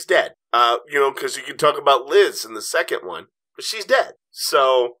 he's dead. Because you can talk about Liz in the 2nd one, but she's dead.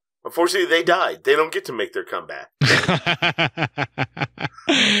 So, unfortunately, they died. They don't get to make their comeback.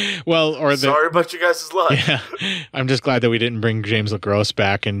 Well, or sorry about you guys' luck. Yeah, I'm just glad that we didn't bring James LaGrosse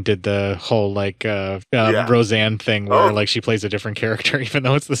back and did the whole Roseanne thing where like she plays a different character, even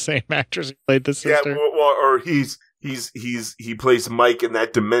though it's the same actress who played the sister. Yeah, well, or he plays Mike in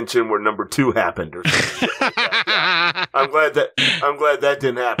that dimension where number 2 happened or something. Yeah. I'm glad that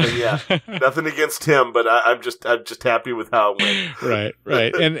didn't happen. Yeah, nothing against him, but I'm just happy with how it went.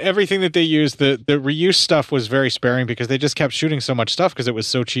 Right. And everything that they used, the reuse stuff was very sparing because they just kept shooting so much stuff because it was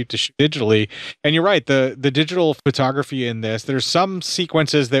so cheap to shoot digitally. And you're right, the digital photography in this, there's some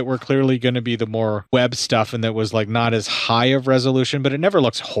sequences that were clearly going to be the more web stuff and that was like not as high of resolution, but it never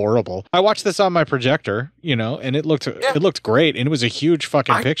looks horrible. I watched this on my projector, and it looked great, and it was a huge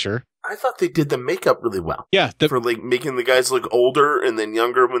fucking picture. I thought they did the makeup really well. Yeah. For like making the guys look older and then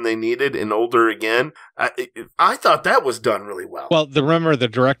younger when they needed and older again. I thought that was done really well. Well, remember, the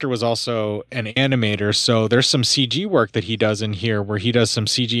director was also an animator, so there's some CG work that he does in here where he does some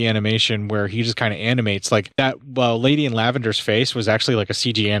CG animation where he just kind of animates like that. Well, Lady in Lavender's face was actually like a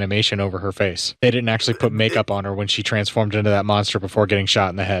CG animation over her face. They didn't actually put makeup on her when she transformed into that monster before getting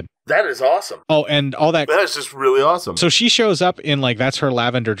shot in the head. That is awesome. Oh, and all that. That is just really awesome. So she shows up in like, that's her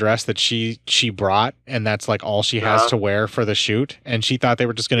lavender dress that she brought, and that's like all she has to wear for the shoot. And she thought they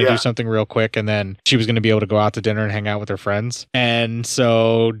were just going to do something real quick, and then she was going to be able to go out to dinner and hang out with her friends. And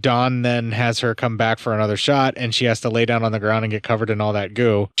so Dawn then has her come back for another shot, and she has to lay down on the ground and get covered in all that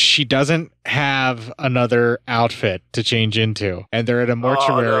goo. She doesn't have another outfit to change into, and they're at a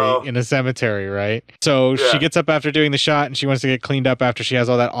mortuary in a cemetery, right? So she gets up after doing the shot, and she wants to get cleaned up after she has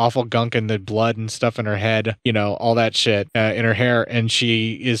all that awful gunk and the blood and stuff in her head, all that shit in her hair, and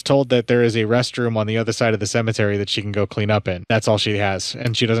she is told that there is a restroom on the other side of the cemetery that she can go clean up in. That's all she has,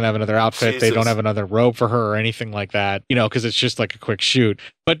 and she doesn't have another outfit. Jesus. They don't have another robe for her or anything like that, because it's just like a quick shoot.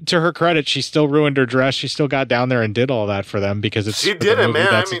 But to her credit, she still ruined her dress. She still got down there and did all that for them because it's she did it,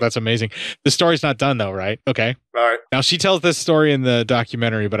 man. That's amazing. The story's not done though, right? Okay. All right. Now she tells this story in the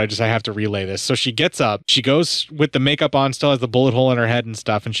documentary, but I have to relay this. So she gets up, she goes with the makeup on, still has the bullet hole in her head and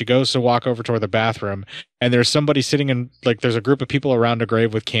stuff, and she goes to walk over toward the bathroom, and there's somebody sitting in, like, there's a group of people around a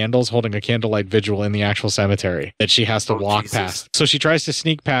grave with candles holding a candlelight vigil in the actual cemetery that she has to walk past. So she tries to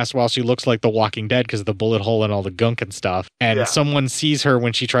sneak past while she looks like the Walking Dead because of the bullet hole and all the gunk and stuff. And someone sees her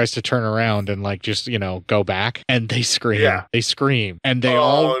when she tries to turn around and like just, go back, and they scream. Yeah. They scream. And they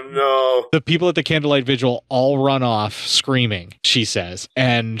the people at the candlelight vigil all run off screaming, she says.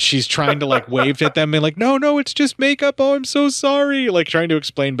 And she's trying to like wave at them and like, no, it's just makeup. Oh, I'm so sorry. Like trying to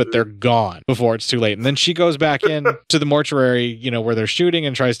explain, but they're gone before it's too late. And then she goes back in to the mortuary, where they're shooting,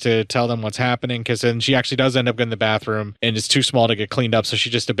 and tries to tell them what's happening. Cause then she actually does end up in the bathroom and it's too small to get cleaned up. So she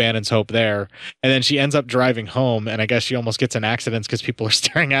just abandons hope there. And then she ends up driving home. And I guess she almost gets in accidents because people are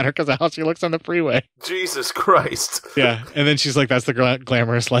staring at her because of how she looks on the freeway. Jesus Christ. Yeah. And then she's like, that's the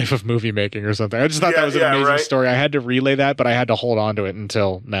glamorous life of movie making or something. I just thought that was an amazing story. I had to relay that, but I had to hold on to it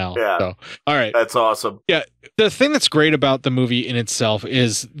until now. Yeah. So, all right. That's awesome. Yeah. The thing that's great about the movie in itself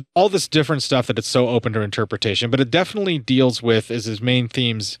is all this different stuff that it's so open to interpretation, but it definitely deals with as his main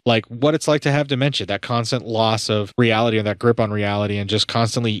themes, like what it's like to have dementia, that constant loss of reality and that grip on reality, and just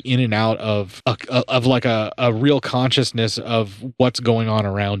constantly in and out of a real consciousness of what's going on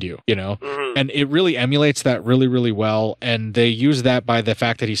around you, Mm-hmm. And it really emulates that really, really well. And they use that by the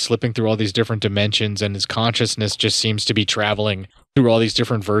fact that he's slipping through all these different dimensions and his consciousness just seems to be traveling through all these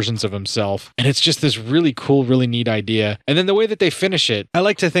different versions of himself. And it's just this really cool, really neat idea. And then the way that they finish it, I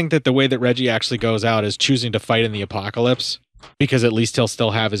like to think that the way that Reggie actually goes out is choosing to fight in the apocalypse, because at least he'll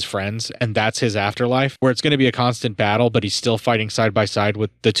still have his friends, and that's his afterlife, where it's going to be a constant battle, but he's still fighting side by side with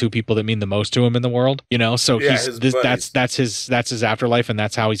the two people that mean the most to him in the world, so that's his afterlife, and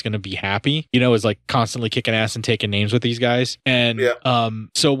that's how he's going to be happy, is like constantly kicking ass and taking names with these guys. And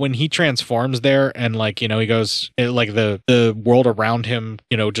so when he transforms there and like he goes, like the world around him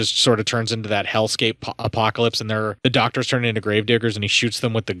just sort of turns into that hellscape apocalypse, and the doctors turn into gravediggers and he shoots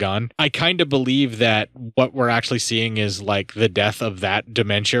them with the gun. I kind of believe that what we're actually seeing is like the death of that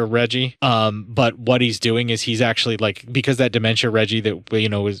dementia Reggie. But what he's doing is he's actually like, because that dementia Reggie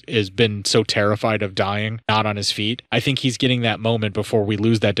that has been so terrified of dying, not on his feet, I think he's getting that moment before we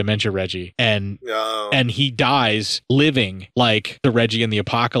lose that dementia Reggie, and he dies living like the Reggie in the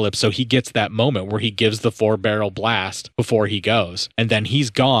apocalypse. So he gets that moment where he gives the 4-barrel blast before he goes, and then he's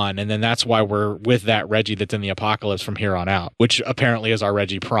gone, and then that's why we're with that Reggie that's in the apocalypse from here on out, which apparently is our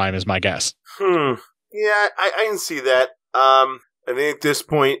Reggie Prime, is my guess. Yeah, I can see that. I think at this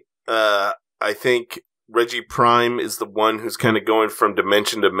point, I think Reggie Prime is the one who's kind of going from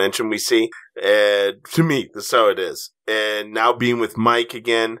dimension to dimension we see. To me, that's how it is. And now being with Mike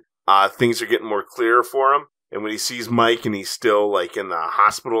again, things are getting more clear for him. And when he sees Mike and he's still like in the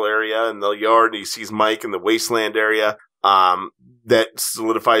hospital area in the yard, and he sees Mike in the wasteland area, that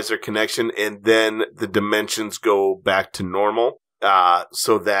solidifies their connection. And then the dimensions go back to normal,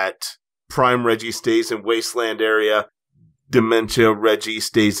 so that Prime Reggie stays in wasteland area. Dementia Reggie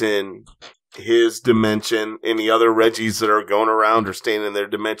stays in his dimension. Any other Reggies that are going around are staying in their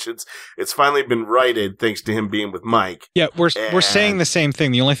dimensions. It's finally been righted thanks to him being with Mike. Yeah, we're saying the same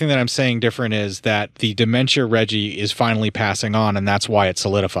thing. The only thing that I'm saying different is that the dementia Reggie is finally passing on, and that's why it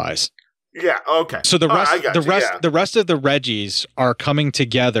solidifies. Yeah, okay. So the rest of the Reggies are coming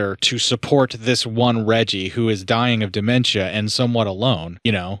together to support this one Reggie who is dying of dementia and somewhat alone,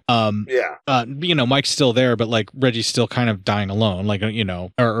 you know. Mike's still there, but like Reggie's still kind of dying alone, like, you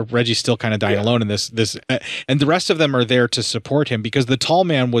know, or Reggie's still kind of dying alone in this and the rest of them are there to support him because the tall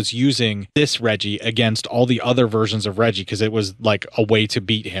man was using this Reggie against all the other versions of Reggie because it was like a way to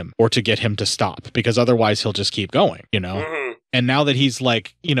beat him or to get him to stop, because otherwise he'll just keep going, you know. Mm-hmm. And now that he's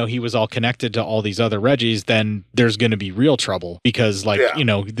like, you know, he was all connected to all these other Reggies, then there's going to be real trouble because, like, you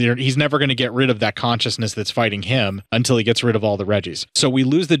know, he's never going to get rid of that consciousness that's fighting him until he gets rid of all the Reggies. So we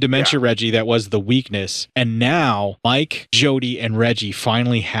lose the dementia Reggie that was the weakness. And now Mike, Jody, and Reggie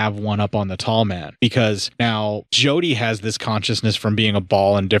finally have one up on the tall man because now Jody has this consciousness from being a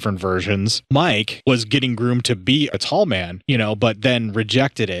ball in different versions. Mike was getting groomed to be a tall man, you know, but then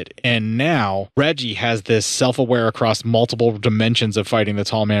rejected it. And now Reggie has this self-aware across multiple dimensions of fighting the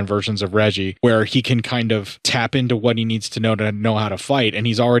tall man versions of Reggie, where he can kind of tap into what he needs to know how to fight. And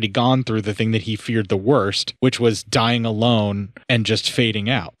he's already gone through the thing that he feared the worst, which was dying alone and just fading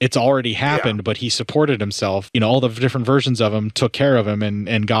out. It's already happened, but he supported himself. You know, all the different versions of him took care of him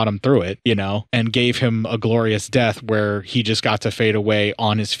and got him through it, you know, and gave him a glorious death where he just got to fade away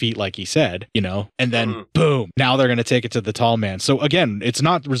on his feet, like he said, you know, and then boom, now they're going to take it to the tall man. So again, it's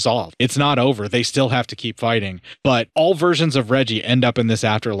not resolved. It's not over. They still have to keep fighting, but all versions of Reggie end up in this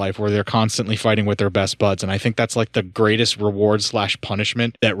afterlife where they're constantly fighting with their best buds. And I think that's like the greatest reward /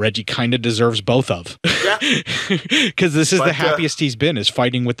 punishment that Reggie kind of deserves both of. Yeah. Because this is the happiest he's been, is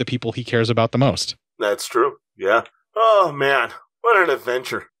fighting with the people he cares about the most. That's true. Yeah. Oh, man. What an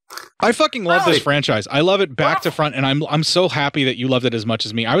adventure. I fucking love this franchise. I love it back to front, and I'm so happy that you loved it as much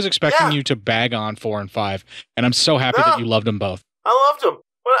as me. I was expecting you to bag on 4 and 5, and I'm so happy that you loved them both. I loved them.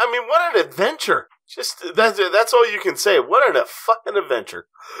 I mean, what an adventure. Just that's all you can say. What a fucking adventure.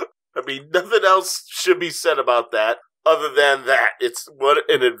 I mean, nothing else should be said about that other than that. It's what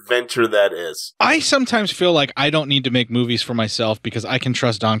an adventure that is. I sometimes feel like I don't need to make movies for myself because I can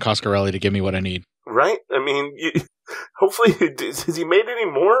trust Don Coscarelli to give me what I need. Right? I mean, hopefully, has he made any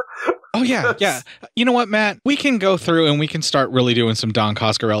more? Oh, yeah, yeah. You know what, Matt? We can go through and we can start really doing some Don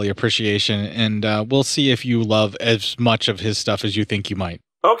Coscarelli appreciation, and we'll see if you love as much of his stuff as you think you might.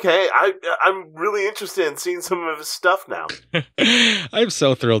 Okay, I'm really interested in seeing some of his stuff now. I'm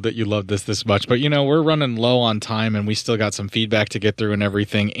so thrilled that you love this much, but you know, we're running low on time and we still got some feedback to get through and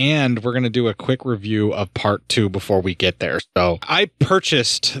everything, and we're going to do a quick review of part 2 before we get there. So I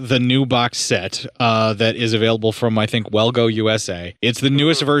purchased the new box set that is available from, I think, Wellgo USA. It's the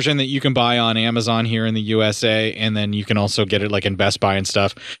newest version that you can buy on Amazon here in the USA, and then you can also get it like in Best Buy and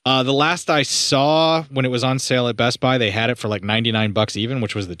stuff. The last I saw when it was on sale at Best Buy, they had it for like $99 even,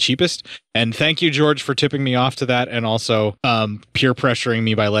 which was the cheapest. And thank you, George, for tipping me off to that, and also peer pressuring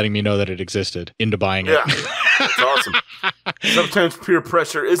me by letting me know that it existed into buying it. Yeah, that's awesome. Sometimes peer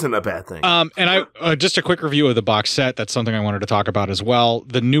pressure isn't a bad thing. And I just a quick review of the box set. That's something I wanted to talk about as well.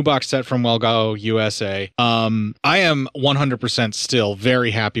 The new box set from Wellgo USA. I am 100% still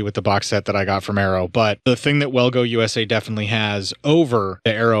very happy with the box set that I got from Arrow, but the thing that Wellgo USA definitely has over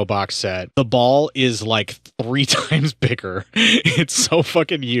the Arrow box set, the ball is like 3 times bigger. It's so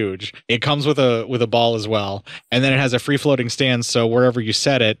fucking huge. It comes with a ball as well, and then it has a free floating stand, so wherever you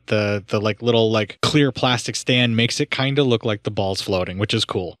set it, the like little like clear plastic stand makes it kind of look like the ball's floating, which is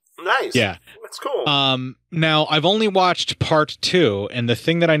cool. Nice. Yeah. That's cool. Now I've only watched part 2, and the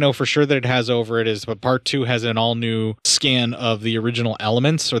thing that I know for sure that it has over it is that part 2 has an all new scan of the original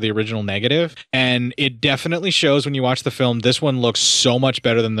elements or the original negative, and it definitely shows when you watch the film. This one looks so much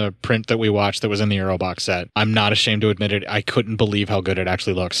better than the print that we watched that was in the Arrow box set. I'm not ashamed to admit it. I couldn't believe how good it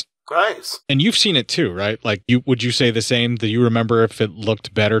actually looks. Nice. And you've seen it too, right? Like, would you say the same? Do you remember if it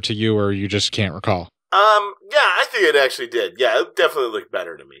looked better to you, or you just can't recall? Yeah, I think it actually did. Yeah, it definitely looked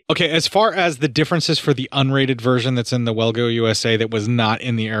better to me. Okay, as far as the differences for the unrated version that's in the Wellgo USA that was not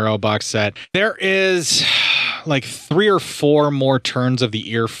in the Arrow box set, there is like 3 or 4 more turns of the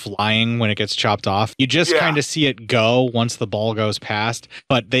ear flying when it gets chopped off. You just kind of see it go once the ball goes past,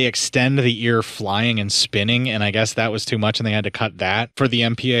 but they extend the ear flying and spinning, and I guess that was too much, and they had to cut that for the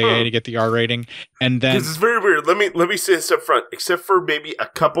MPAA to get the R rating. And then this is very weird. Let me say this up front. Except for maybe a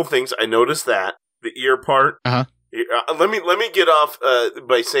couple things, I noticed that the ear part. Let me get off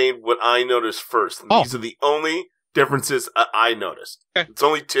by saying what I noticed first. These are the only differences I noticed. Okay. It's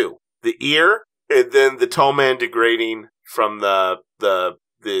only 2: the ear, and then the tall man degrading from the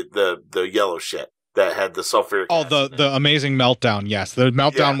yellow shit that had the sulfuric acid. The amazing meltdown. Yes, the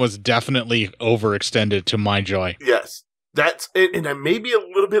meltdown was definitely overextended to my joy. Yes. That's it, and maybe a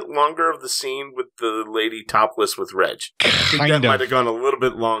little bit longer of the scene with the lady topless with Reg. I think that might have gone a little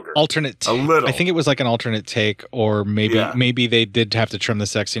bit longer. A little. I think it was like an alternate take, or maybe they did have to trim the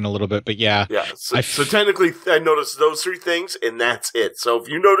sex scene a little bit, but yeah. Yeah, so technically I noticed those 3 things, and that's it. So if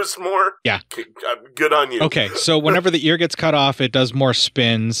you notice more, good on you. Okay, so whenever the ear gets cut off, it does more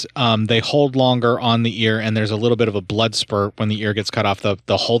spins. They hold longer on the ear, and there's a little bit of a blood spurt when the ear gets cut off,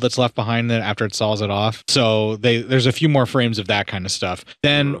 the hole that's left behind it after it saws it off. So there's a few more frames of that kind of stuff.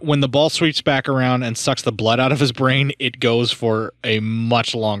 Then when the ball sweeps back around and sucks the blood out of his brain, it goes for a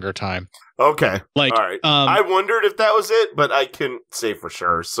much longer time. Okay. Like, all right. I wondered if that was it, but I couldn't say for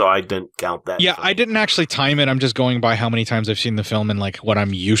sure, so I didn't count that. Yeah, I didn't actually time it. I'm just going by how many times I've seen the film and like what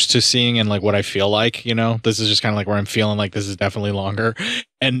I'm used to seeing and like what I feel like, you know? This is just kind of like where I'm feeling like this is definitely longer.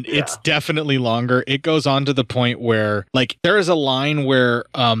 And it's definitely longer. It goes on to the point where like there is a line where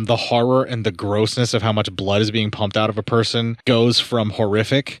the horror and the grossness of how much blood is being pumped out of a person goes from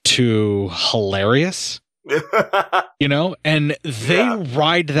horrific to hilarious. You know, and they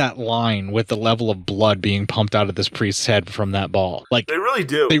ride that line with the level of blood being pumped out of this priest's head from that ball. Like they really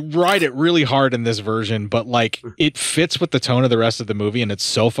do. They ride it really hard in this version, but like it fits with the tone of the rest of the movie, and it's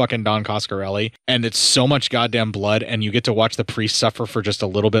so fucking Don Coscarelli, and it's so much goddamn blood, and you get to watch the priest suffer for just a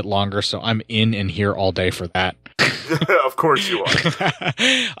little bit longer. So I'm in and here all day for that. Of course you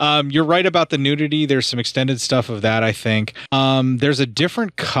are. You're right about the nudity. There's some extended stuff of that, I think. There's a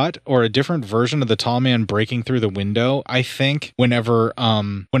different cut or a different version of the tall man breaking through the window, I think, whenever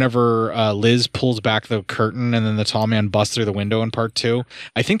Liz pulls back the curtain and then the tall man busts through the window in part 2.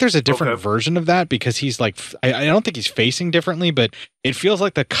 I think there's a different version of that because he's like, I don't think he's facing differently, but it feels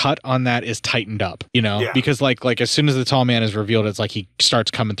like the cut on that is tightened up, you know, because like as soon as the tall man is revealed, it's like he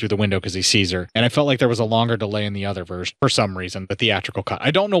starts coming through the window because he sees her. And I felt like there was a longer delay in the other version for some reason, the theatrical cut.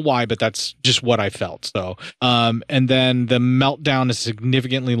 I don't know why, but that's just what I felt. So, and then the meltdown is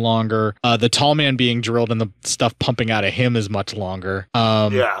significantly longer. The tall man being drilled and the stuff pumping out of him is much longer.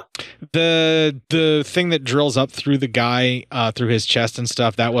 The thing that drills up through the guy, through his chest and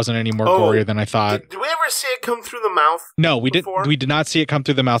stuff, that wasn't any more gorier than I thought. Did we ever see it come through the mouth? No, we did not see it come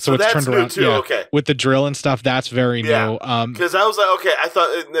through the mouth, so it's turned around too. Okay. With the drill and stuff. That's very new. Because I was like, okay, I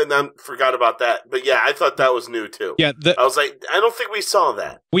thought, and I forgot about that. But yeah, I thought that was new too. Yeah, I was like, I don't think we saw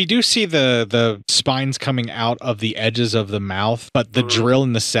that. We do see the spines coming out of the edges of the mouth, but the drill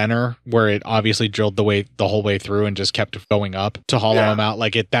in the center, where it obviously drilled the whole way through and just kept going up to hollow them out,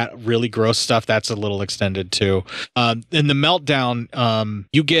 like that really gross stuff. That's a little extended too. In the meltdown,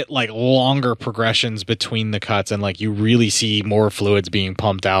 you get like longer progressions between the cuts, and like you really see more fluids being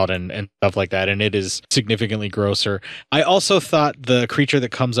pumped out and stuff like that, and it is significantly grosser. I also thought the creature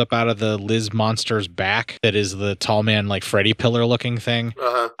that comes up out of the Liz monster's back, that is the tall man, like Freddy pillar looking thing,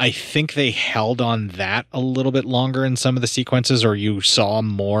 I think they held on that a little bit longer in some of the sequences, or you saw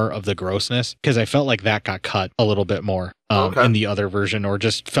more of the grossness, because I felt like that got cut a little bit more in the other version, or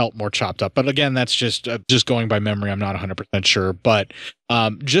just felt more chopped up. But again, that's just going by memory. I'm not 100% sure, but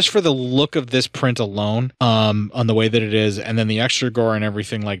just for the look of this print alone, on the way that it is, and then the extra gore and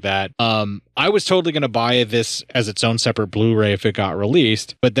everything like that, I was totally going to buy this as its own separate Blu-ray if it got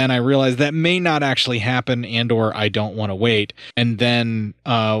released, but then I realized that may not actually happen, and or I don't want to wait. And then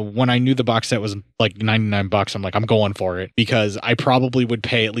when I knew the box set was like $99, I'm like, I'm going for it, because I probably would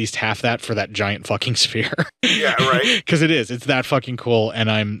pay at least half that for that giant fucking sphere. Yeah, right. Because it's that fucking cool,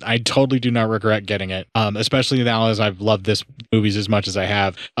 and I totally do not regret getting it, especially now as I've loved this movies as much as I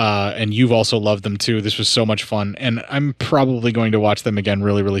have, and you've also loved them too. This was so much fun, and I'm probably going to watch them again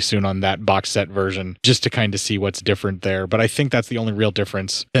really, really soon on that box set version, just to kind of see what's different there. But I think that's the only real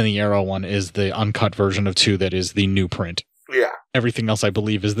difference than the Arrow one, is the uncut version of 2 that is the new print. Yeah. Everything else, I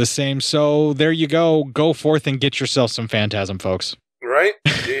believe, is the same. So there you go. Go forth and get yourself some Phantasm, folks. Right?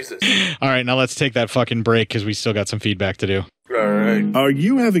 Jesus. All right, now let's take that fucking break, because we still got some feedback to do. All right. Are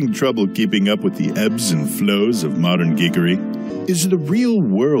you having trouble keeping up with the ebbs and flows of modern geekery? Is the real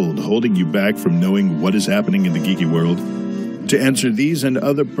world holding you back from knowing what is happening in the geeky world? to answer these and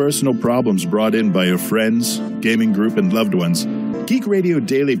other personal problems brought in by your friends, gaming group, and loved ones. Geek Radio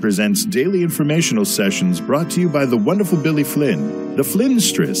Daily presents daily informational sessions brought to you by the wonderful Billy Flynn, the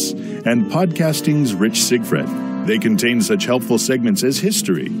Flynnstress, and podcasting's Rich Sigfred. They contain such helpful segments as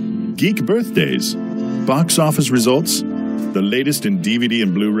history, geek birthdays, box office results, the latest in DVD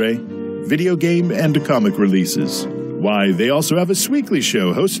and Blu-ray, video game and comic releases. Why, they also have a Sweekly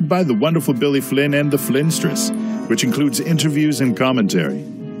show hosted by the wonderful Billy Flynn and the Flynnstress, which includes interviews and commentary.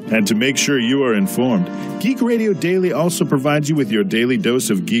 And to make sure you are informed, Geek Radio Daily also provides you with your daily dose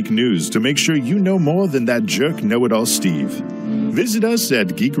of geek news to make sure you know more than that jerk know-it-all Steve. Visit us at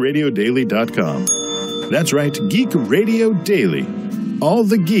geekradiodaily.com. That's right, Geek Radio Daily. All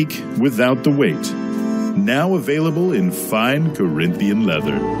the geek without the weight. Now available in fine Corinthian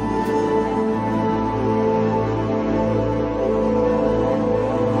leather.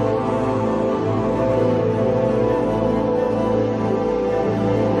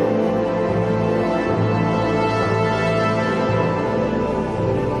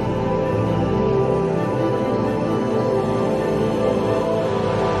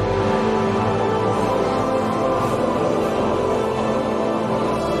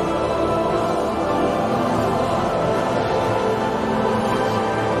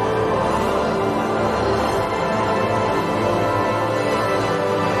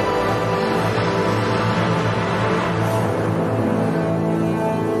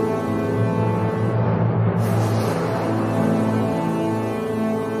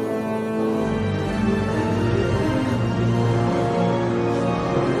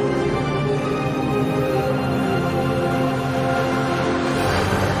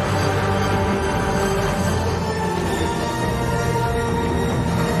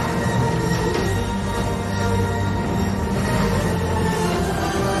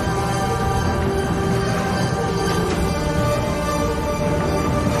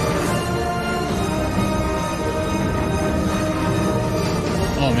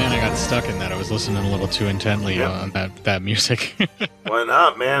 Stuck in that. I was listening a little too intently on that music. Why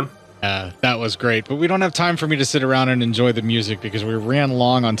not, man? That was great, but we don't have time for me to sit around and enjoy the music because we ran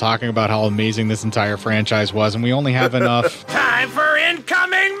long on talking about how amazing this entire franchise was, and we only have enough time for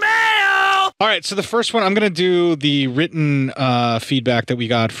incoming mail! All right, so the first one, I'm going to do the written feedback that we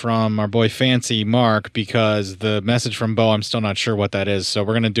got from our boy Fancy Mark, because the message from Bo, I'm still not sure what that is. So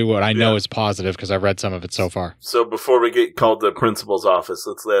we're going to do what I know is positive because I've read some of it so far. So before we get called to the principal's office,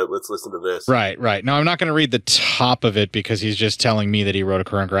 let's listen to this. Right. Now, I'm not going to read the top of it because he's just telling me that he wrote a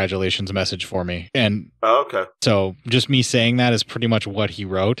congratulations message for me. And okay. So just me saying that is pretty much what he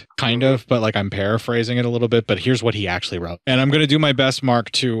wrote, kind of, but like I'm paraphrasing it a little bit, but here's what he actually wrote. And I'm going to do my best,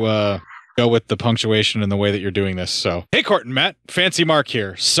 Mark, to go with the punctuation and the way that you're doing this. So, hey, Court and Matt, Fancy Mark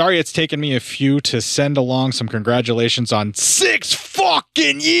here. Sorry it's taken me a few to send along some congratulations on 6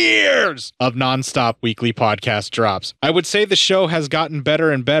 fucking years of nonstop weekly podcast drops. I would say the show has gotten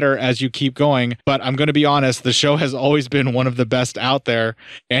better and better as you keep going, but I'm going to be honest, the show has always been one of the best out there,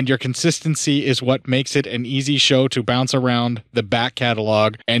 and your consistency is what makes it an easy show to bounce around the back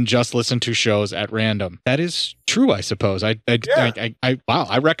catalog and just listen to shows at random. That is true, I suppose. I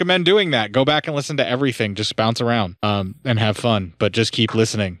recommend doing that. Go back and listen to everything. Just bounce around and have fun, but just keep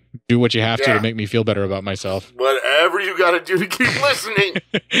listening. Do what you have to make me feel better about myself. Whatever you got to do to keep listening.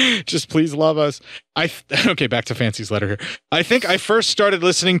 Just please love us. Okay, back to Fancy's letter here. I think I first started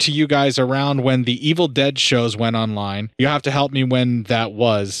listening to you guys around when the Evil Dead shows went online. You have to help me when that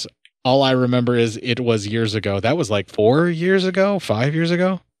was. All I remember is it was years ago. That was like 4 years ago, 5 years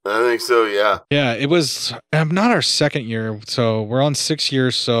ago. I think so, yeah. Yeah, it was not our second year, so we're on 6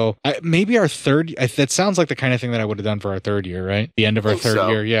 years, so maybe our third. That sounds like the kind of thing that I would have done for our third year, right? The end of our third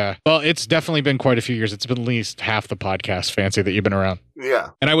year, yeah. Well, it's definitely been quite a few years. It's been at least half the podcast, Fancy, that you've been around. Yeah.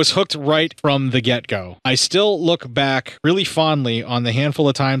 And I was hooked right from the get-go. I still look back really fondly on the handful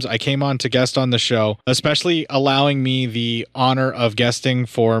of times I came on to guest on the show, especially allowing me the honor of guesting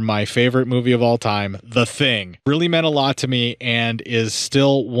for my favorite movie of all time, The Thing. Really meant a lot to me and is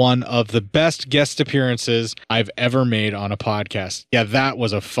still one of the best guest appearances I've ever made on a podcast. Yeah, that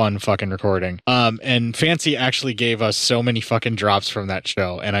was a fun fucking recording. And Fancy actually gave us so many fucking drops from that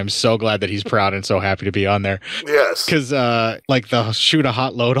show, and I'm so glad that he's proud and so happy to be on there. Yes. Because, like, the shoot a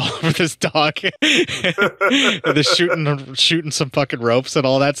hot load all over this dog, the shooting some fucking ropes and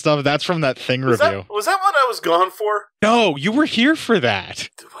all that stuff, that's from that Thing review. Was that what I was gone for? No, you were here for that.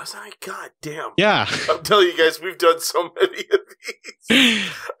 Was I? God damn. Yeah. I'm telling you guys, we've done so many of these.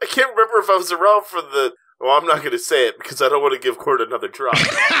 I can't remember if I was around for the Well, I'm not going to say it because I don't want to give Court another drop.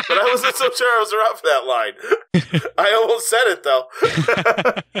 But I wasn't so sure I was off that line. I almost said it, though.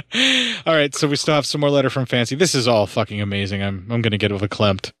 All right, so we still have some more letter from Fancy. This is all fucking amazing. I'm going to get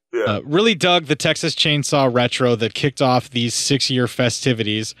verklempt. Yeah. Really dug the Texas Chainsaw Retro that kicked off these 6-year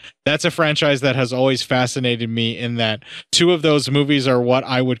festivities. That's a franchise that has always fascinated me in that 2 of those movies are what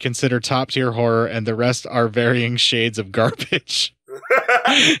I would consider top-tier horror, and the rest are varying shades of garbage.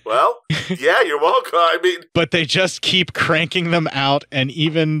 Well, yeah, you're welcome. I mean, but they just keep cranking them out, and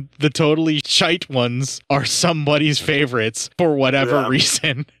even the totally shite ones are somebody's favorites for whatever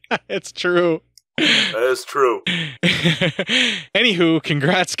reason. It's true. That is true. Anywho,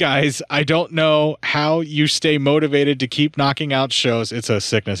 congrats, guys. I don't know how you stay motivated to keep knocking out shows. It's a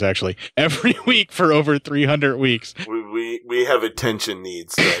sickness, actually. Every week for over 300 weeks. We have attention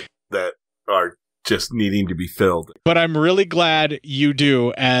needs that are just needing to be filled. But I'm really glad you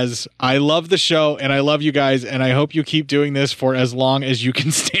do, as I love the show and I love you guys, and I hope you keep doing this for as long as you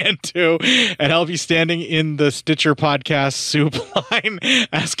can stand to. And I'll be standing in the Stitcher podcast soup line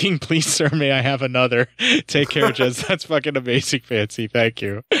asking, please, sir, may I have another? Take care, Jez. That's fucking amazing, Fancy. Thank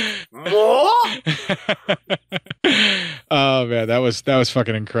you. Oh man, that was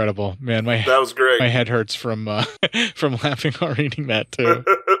fucking incredible, man. That was great. My head hurts from laughing while reading that too.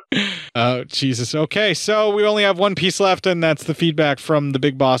 Oh Jesus. Okay, so we only have one piece left, and that's the feedback from the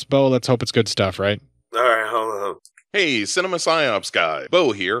big boss Bo. Let's hope it's good stuff, right? All right, hold on. Hey, Cinema Psyops guy.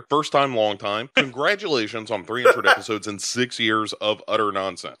 Bo here. First time, long time. Congratulations on 300 episodes and 6 years of utter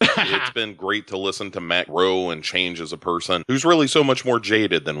nonsense. It's been great to listen to Matt grow and change as a person who's really so much more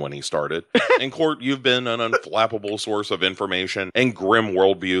jaded than when he started. And Court, you've been an unflappable source of information and grim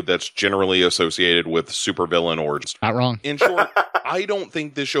worldview that's generally associated with supervillain origins. Not wrong. In short, I don't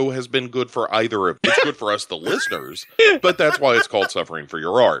think this show has been good for either of you. It's good for us, the listeners, but that's why it's called Suffering for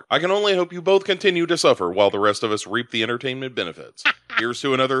Your Art. I can only hope you both continue to suffer while the rest of us reap the entertainment benefits. Here's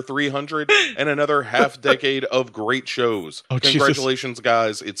to another 300 and another half decade of great shows. Oh, congratulations, Jesus.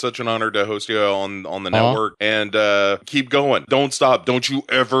 Guys. It's such an honor to host you on the network. And keep going. Don't stop. Don't you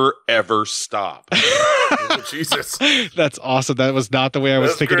ever stop. Oh, Jesus. That's awesome. That was not the way I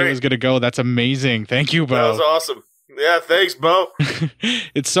was thinking it was going to go. That's amazing. Thank you, Bo. That was awesome. Yeah, thanks, Bo.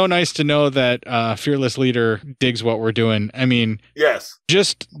 It's so nice to know that Fearless Leader digs what we're doing. I mean, yes.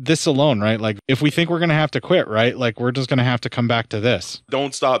 Just this alone, right? Like, if we think we're going to have to quit, right? Like, we're just going to have to come back to this.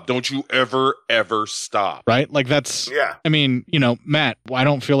 Don't stop. Don't you ever stop. Right? Like, that's, yeah. I mean, you know, Matt, I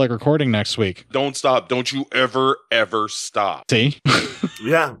don't feel like recording next week. Don't stop. Don't you ever stop. See?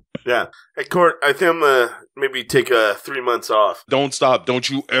 Yeah. Hey, Court, I think I'm going to maybe take 3 months off. Don't stop. Don't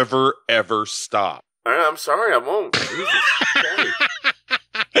you ever stop. All right, I'm sorry, I won't. Jesus,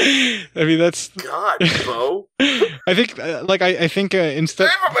 I mean, that's God, Bo. I think, I think instead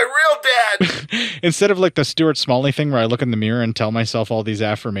of my real dad, instead of like the Stuart Smalley thing where I look in the mirror and tell myself all these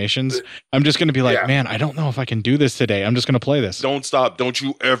affirmations, I'm just going to be like, man, I don't know if I can do this today. I'm just going to play this. Don't stop. Don't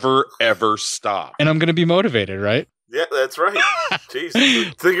you ever stop. And I'm going to be motivated, right? Yeah, that's right. Jeez,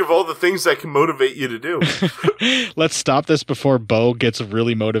 think of all the things that can motivate you to do. Let's stop this before Bo gets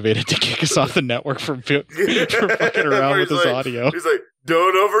really motivated to kick us off the network for fucking around with his audio. He's like,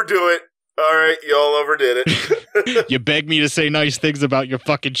 don't overdo it. All right, y'all overdid it. You beg me to say nice things about your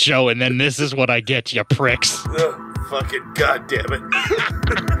fucking show, and then this is what I get, you pricks. Fucking goddamn it.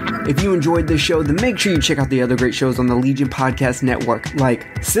 If you enjoyed this show, then make sure you check out the other great shows on the Legion Podcast Network, like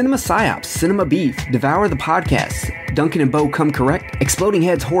Cinema Psyops, Cinema Beef, Devour the Podcasts, Duncan and Bo Come Correct, Exploding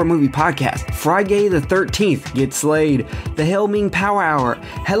Heads Horror Movie Podcast, Friday the 13th, Get Slayed, The Helming Power Hour,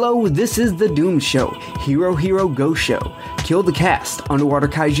 Hello, This is the Doom Show, Hero Go Show, Kill the Cast, Underwater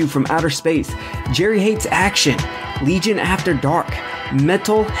Kaiju from Outer Space, Jerry Hates Action, Legion After Dark,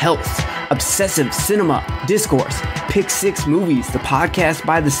 Mental Health, Obsessive Cinema, Discourse, Pick Six Movies, the podcast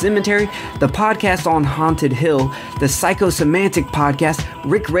by The Cemetery, the podcast on Haunted Hill, the Psychosemantic Podcast,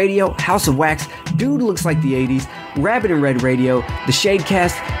 Rick Radio, House of Wax, Dude Looks Like the 80s, Rabbit and Red Radio, the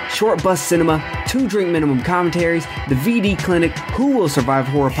Shadecast, Short Bus Cinema, Two Drink Minimum Commentaries, the VD Clinic, Who Will Survive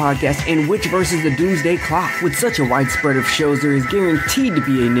Horror Podcast, and Witch vs. the Doomsday Clock. With such a wide spread of shows, there is guaranteed to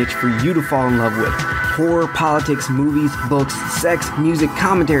be a niche for you to fall in love with. Horror, politics, movies, books, sex, music,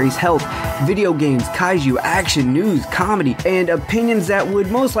 commentaries, health, video games, kaiju, action, news, comedy, and opinions that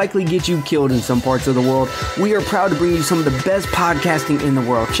would most likely get you killed in some parts of the world. We are proud to bring you some of the best podcasting in the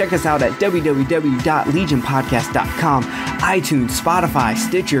world. Check us out at www.legionpodcast.com, iTunes, Spotify,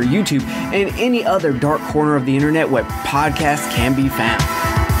 Stitcher, YouTube, and any other dark corner of the internet where podcasts can be found.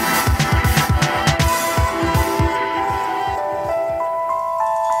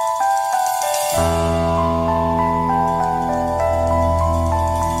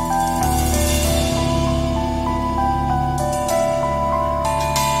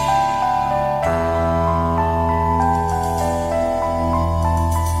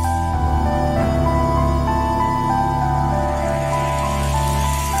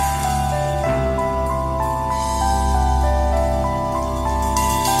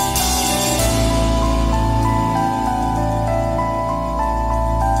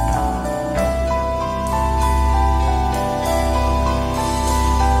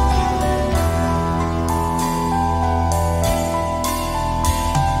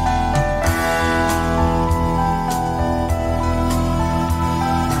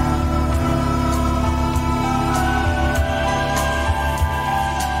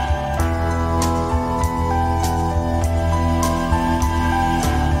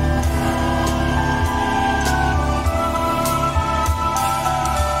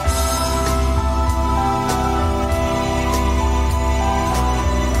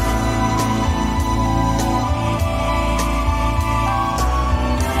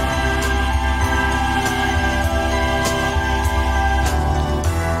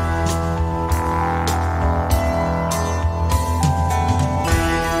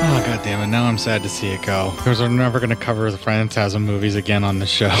 God damn it. Now I'm sad to see it go. Because we're never going to cover the Phantasm movies again on the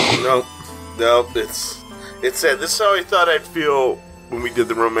show. No, it's sad. This is how I thought I'd feel when we did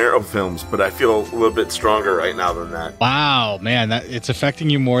the Romero films, but I feel a little bit stronger right now than that. Wow, man, it's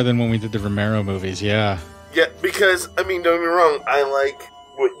affecting you more than when we did the Romero movies, yeah. Yeah, because, I mean, don't get me wrong, I like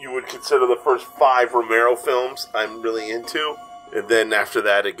what you would consider the first 5 Romero films I'm really into, and then after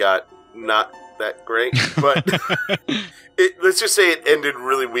that it got not that great, but let's just say it ended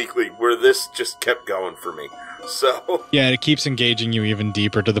really weakly, where this just kept going for me. So yeah, it keeps engaging you even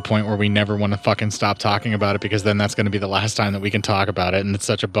deeper to the point where we never want to fucking stop talking about it, because then that's going to be the last time that we can talk about it, and it's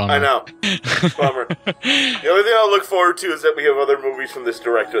such a bummer. I know. Bummer. The only thing I'll look forward to is that we have other movies from this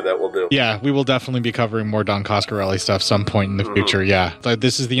director that we'll do. Yeah, we will definitely be covering more Don Coscarelli stuff some point in the future, yeah. Like,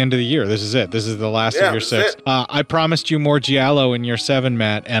 this is the end of the year. This is it. This is the last of year 6. I promised you more Giallo in year 7,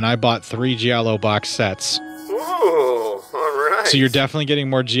 Matt, and I bought 3 Giallo box sets. Ooh, all right. So you're definitely getting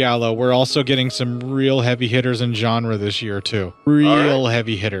more Giallo. We're also getting some real heavy hitters in genre this year, too. Real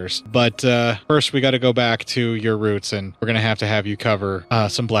heavy hitters. But first, we got to go back to your roots, and we're going to have you cover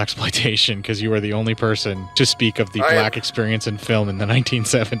some blaxploitation, because you are the only person to speak of the black experience in film in the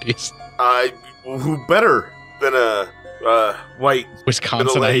 1970s. Who better than a white,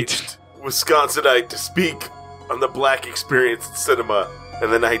 Wisconsinite to speak on the black experience in cinema in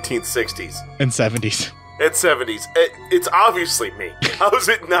the 1960s. And 70s. And 70s. It's obviously me. How is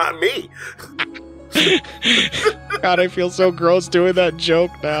it not me? God, I feel so gross doing that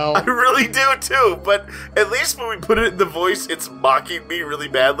joke now. I really do too, but at least when we put it in the voice, it's mocking me really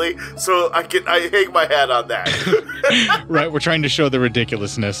badly, so I hang my hat on that. Right, we're trying to show the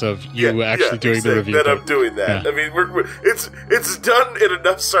ridiculousness of you actually doing the review. That I'm doing that. Yeah. I mean, it's done in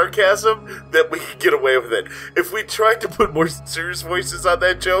enough sarcasm that we can get away with it. If we tried to put more serious voices on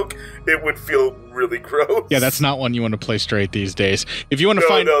that joke, it would feel really gross. Yeah, that's not one you want to play straight these days. If you want to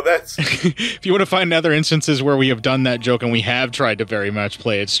if you want to find other instances where we have done that joke, and we have tried to very much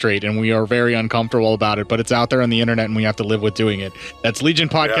play it straight, and we are very uncomfortable about it, but it's out there on the internet and we have to live with doing it. That's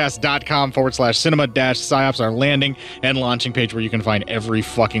legionpodcast.com/cinema-psyops, our landing and launching page where you can find every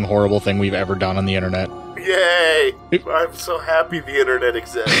fucking horrible thing we've ever done on the internet. Yay! I'm so happy the internet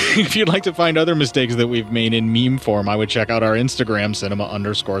exists. If you'd like to find other mistakes that we've made in meme form, I would check out our Instagram,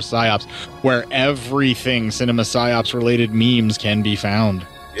 cinema_psyops, where everything Cinema Psyops related memes can be found.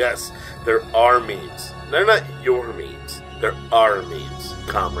 Yes, there are memes. They're not your memes. There are memes,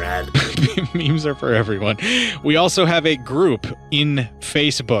 comrade. Memes are for everyone. We also have a group in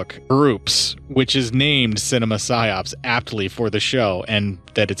Facebook groups, which is named Cinema Psyops, aptly for the show, and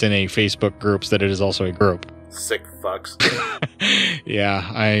that it's in a Facebook groups, that it is also a group. Sick fucks. Yeah,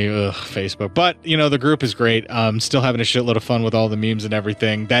 Facebook. But, you know, the group is great. Still having a shitload of fun with all the memes and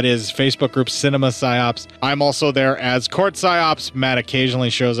everything. That is Facebook group Cinema Psyops. I'm also there as Court Psyops. Matt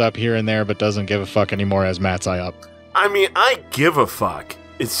occasionally shows up here and there, but doesn't give a fuck anymore as Matt Psyop. I mean, I give a fuck.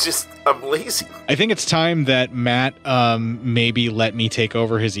 It's just, I'm lazy. I think it's time that Matt maybe let me take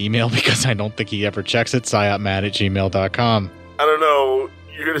over his email, because I don't think he ever checks it. psyopmatt@gmail.com. I don't know.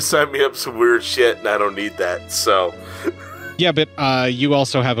 You're going to sign me up some weird shit, and I don't need that, so... Yeah, but you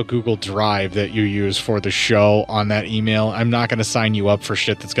also have a Google Drive that you use for the show on that email. I'm not going to sign you up for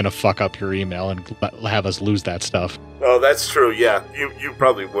shit that's going to fuck up your email and have us lose that stuff. Oh, that's true, yeah. You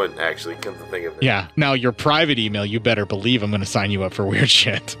probably wouldn't, actually, come to think of it. Yeah. Now, your private email, you better believe I'm going to sign you up for weird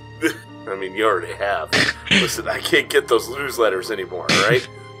shit. I mean, you already have. Listen, I can't get those newsletters anymore, all right?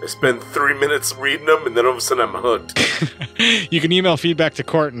 I spend 3 minutes reading them, and then all of a sudden I'm hooked. You can email feedback to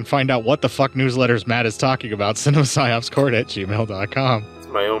Court and find out what the fuck newsletters Matt is talking about. cinemapsyopscourt@gmail.com. It's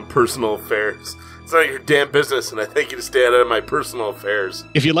my own personal affairs. It's not your damn business, and I thank you to stay out of my personal affairs.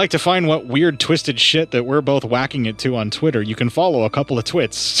 If you'd like to find what weird, twisted shit that we're both whacking it to on Twitter, you can follow a couple of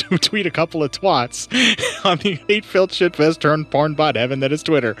twits, tweet a couple of twats on the hate-filled shitfest turned pornbot heaven that is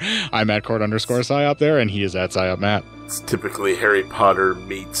Twitter. I'm at Court_Psyop there, and he is at Psyop Matt. It's typically Harry Potter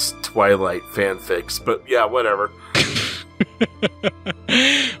meets Twilight fanfics, but yeah, whatever.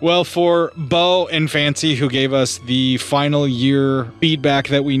 Well, for Bo and Fancy, who gave us the final year feedback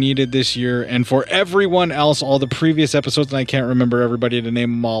that we needed this year, and for everyone else, all the previous episodes, and I can't remember everybody to name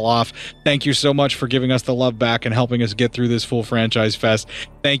them all off, thank you so much for giving us the love back and helping us get through this full franchise fest.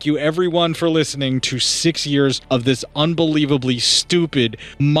 Thank you, everyone, for listening to 6 years of this unbelievably stupid,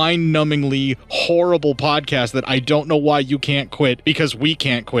 mind-numbingly horrible podcast that I don't know why you can't quit, because we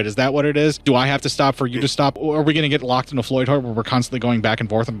can't quit. Is that what it is? Do I have to stop for you to stop? Or are we going to get locked in a Floyd hole where we're constantly going back and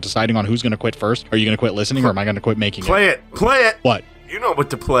forth and deciding on who's going to quit first? Are you going to quit listening, or am I going to quit making Play it. What? You know what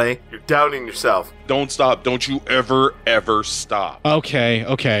to play. You're doubting yourself. Don't stop. Don't you ever stop.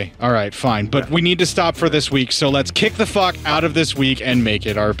 Okay. All right, fine. But we need to stop for this week, so let's kick the fuck out of this week and make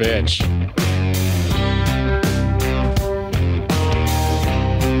it our bitch.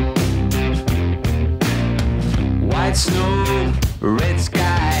 White snow, red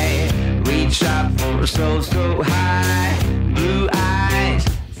sky, reach out for a soul so high. Blue eyes,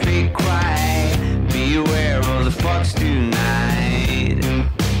 fake cry, beware of the fox tonight.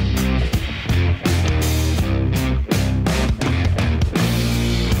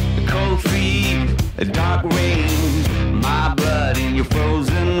 Cold feet, a dark rain, my blood in your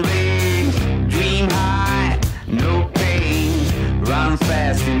frozen veins. Dream high, no pain, run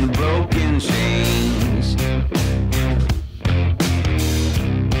fast in the broken chains.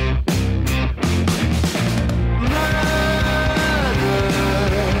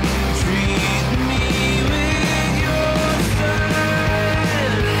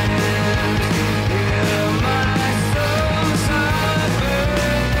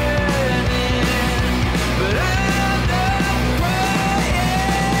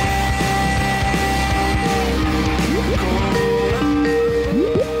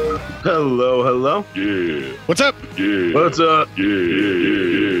 Hello. Yeah. What's up? Yeah. What's up?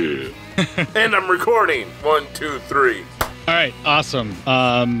 Yeah. And I'm recording. 1, 2, 3. All right,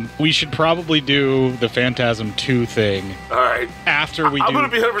 awesome. We should probably do the Phantasm 2 thing. All right. After we do... I'm going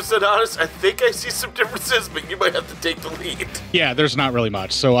to be 100% honest. I think I see some differences, but you might have to take the lead. Yeah, there's not really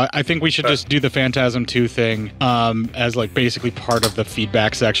much. So I think we should just do the Phantasm 2 thing as like basically part of the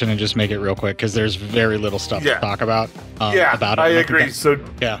feedback section and just make it real quick because there's very little stuff to talk about. About it. I agree. So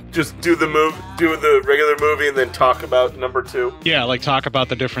yeah, just do the regular movie and then talk about number 2. Yeah, like talk about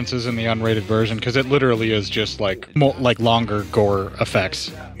the differences in the unrated version because it literally is just like more like longer gore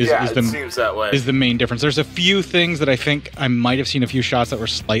effects. It seems that way. Is the main difference. There's a few things that I think I might have seen a few shots that were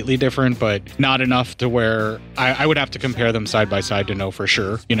slightly different, but not enough to where I would have to compare them side by side to know for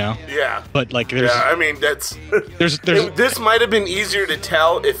sure. You know? Yeah. But like, there's. Yeah, I mean that's. there's this might have been easier to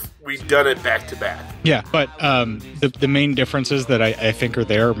tell if we'd done it back to back. Yeah, but the main differences that I think are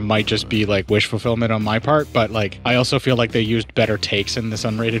there might just be like wish fulfillment on my part, but like I also feel like they used better takes in this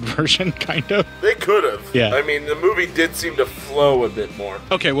unrated version, kind of. They could have. Yeah. I mean, the movie did seem to flow a bit more.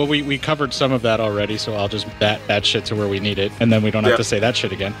 Okay, well we covered some of that already, so I'll just bat that shit to where we need it, and then we don't have to say that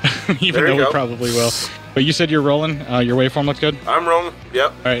shit again, even though we probably will. But you said you're rolling. Your waveform looks good? I'm rolling.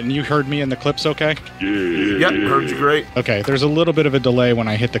 Yep. All right, and you heard me in the clips okay? Yeah. Yep, heard you great. Okay, there's a little bit of a delay when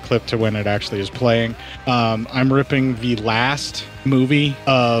I hit the clip to when it actually is playing. I'm ripping the last movie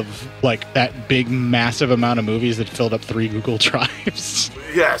of like that big massive amount of movies that filled up 3 Google Drives.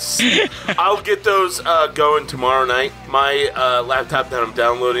 Yes. I'll get those going tomorrow night. My laptop that I'm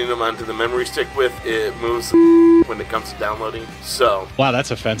downloading them onto the memory stick with, it moves when it comes to downloading. So wow,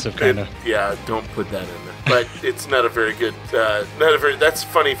 that's offensive, kind of. Yeah, don't put that in there. But it's not a very good. That's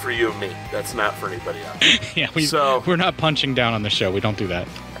funny for you and me. That's not for anybody else. Yeah, we're not punching down on the show. We don't do that.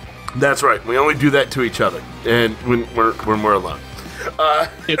 That's right. We only do that to each other, and when we're alone.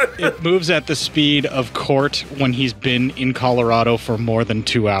 It moves at the speed of Court when he's been in Colorado for more than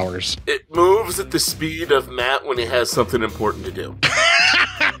 2 hours. It moves at the speed of Matt when he has something important to do.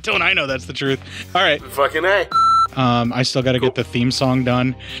 Don't I know that's the truth? All right. Fucking A. I still got to get the theme song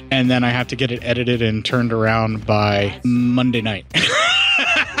done, and then I have to get it edited and turned around by Monday night.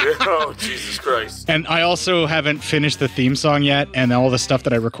 Oh, Jesus Christ. And I also haven't finished the theme song yet, and all the stuff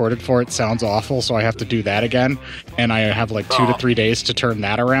that I recorded for it sounds awful, so I have to do that again. And I have like 2 to 3 days to turn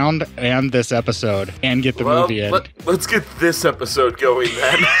that around, and this episode, and get the movie in. Let's get this episode going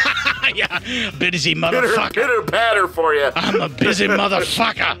then. Yeah, busy motherfucker. Pitter patter for you. I'm a busy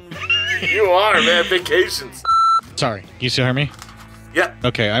motherfucker. You are, man. Vacations. Sorry, you still hear me? Yeah.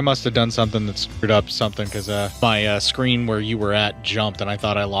 Okay, I must have done something that screwed up something because my screen where you were at jumped and I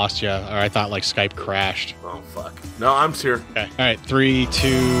thought I lost you, or I thought like Skype crashed. Oh, fuck. No, I'm here. Okay. All right, 3, 2,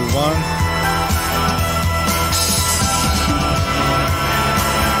 1.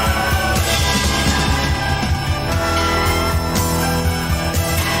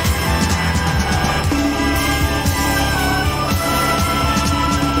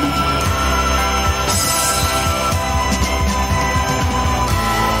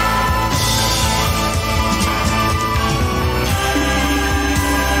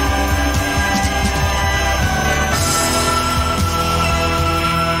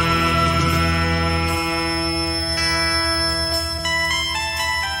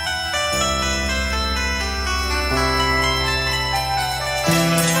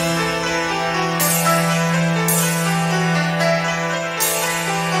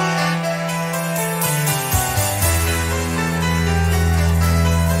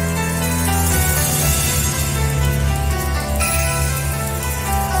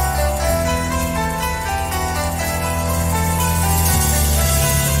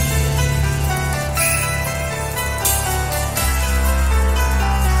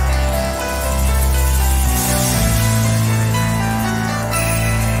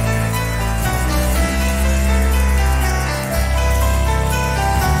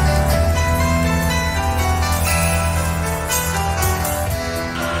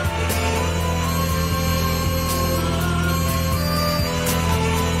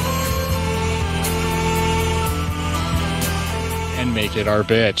 and make it our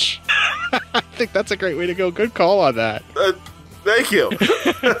bitch. I think that's a great way to go. Good call on that. Thank you.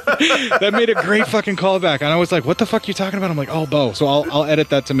 That made a great fucking callback. And I was like, what the fuck are you talking about? I'm like, oh, Bo. So I'll edit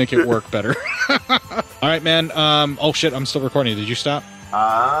that to make it work better. All right, man. Oh, shit. I'm still recording. Did you stop?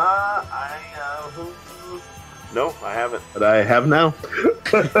 No, I haven't. But I have now.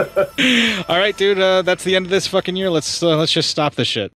 All right, dude. That's the end of this fucking year. Let's just stop this shit.